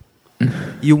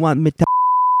 You want me to...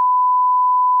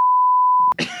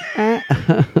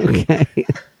 Okay.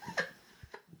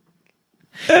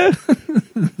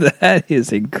 That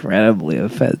is incredibly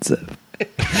offensive.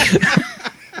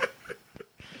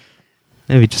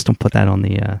 Maybe just don't put that on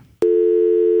the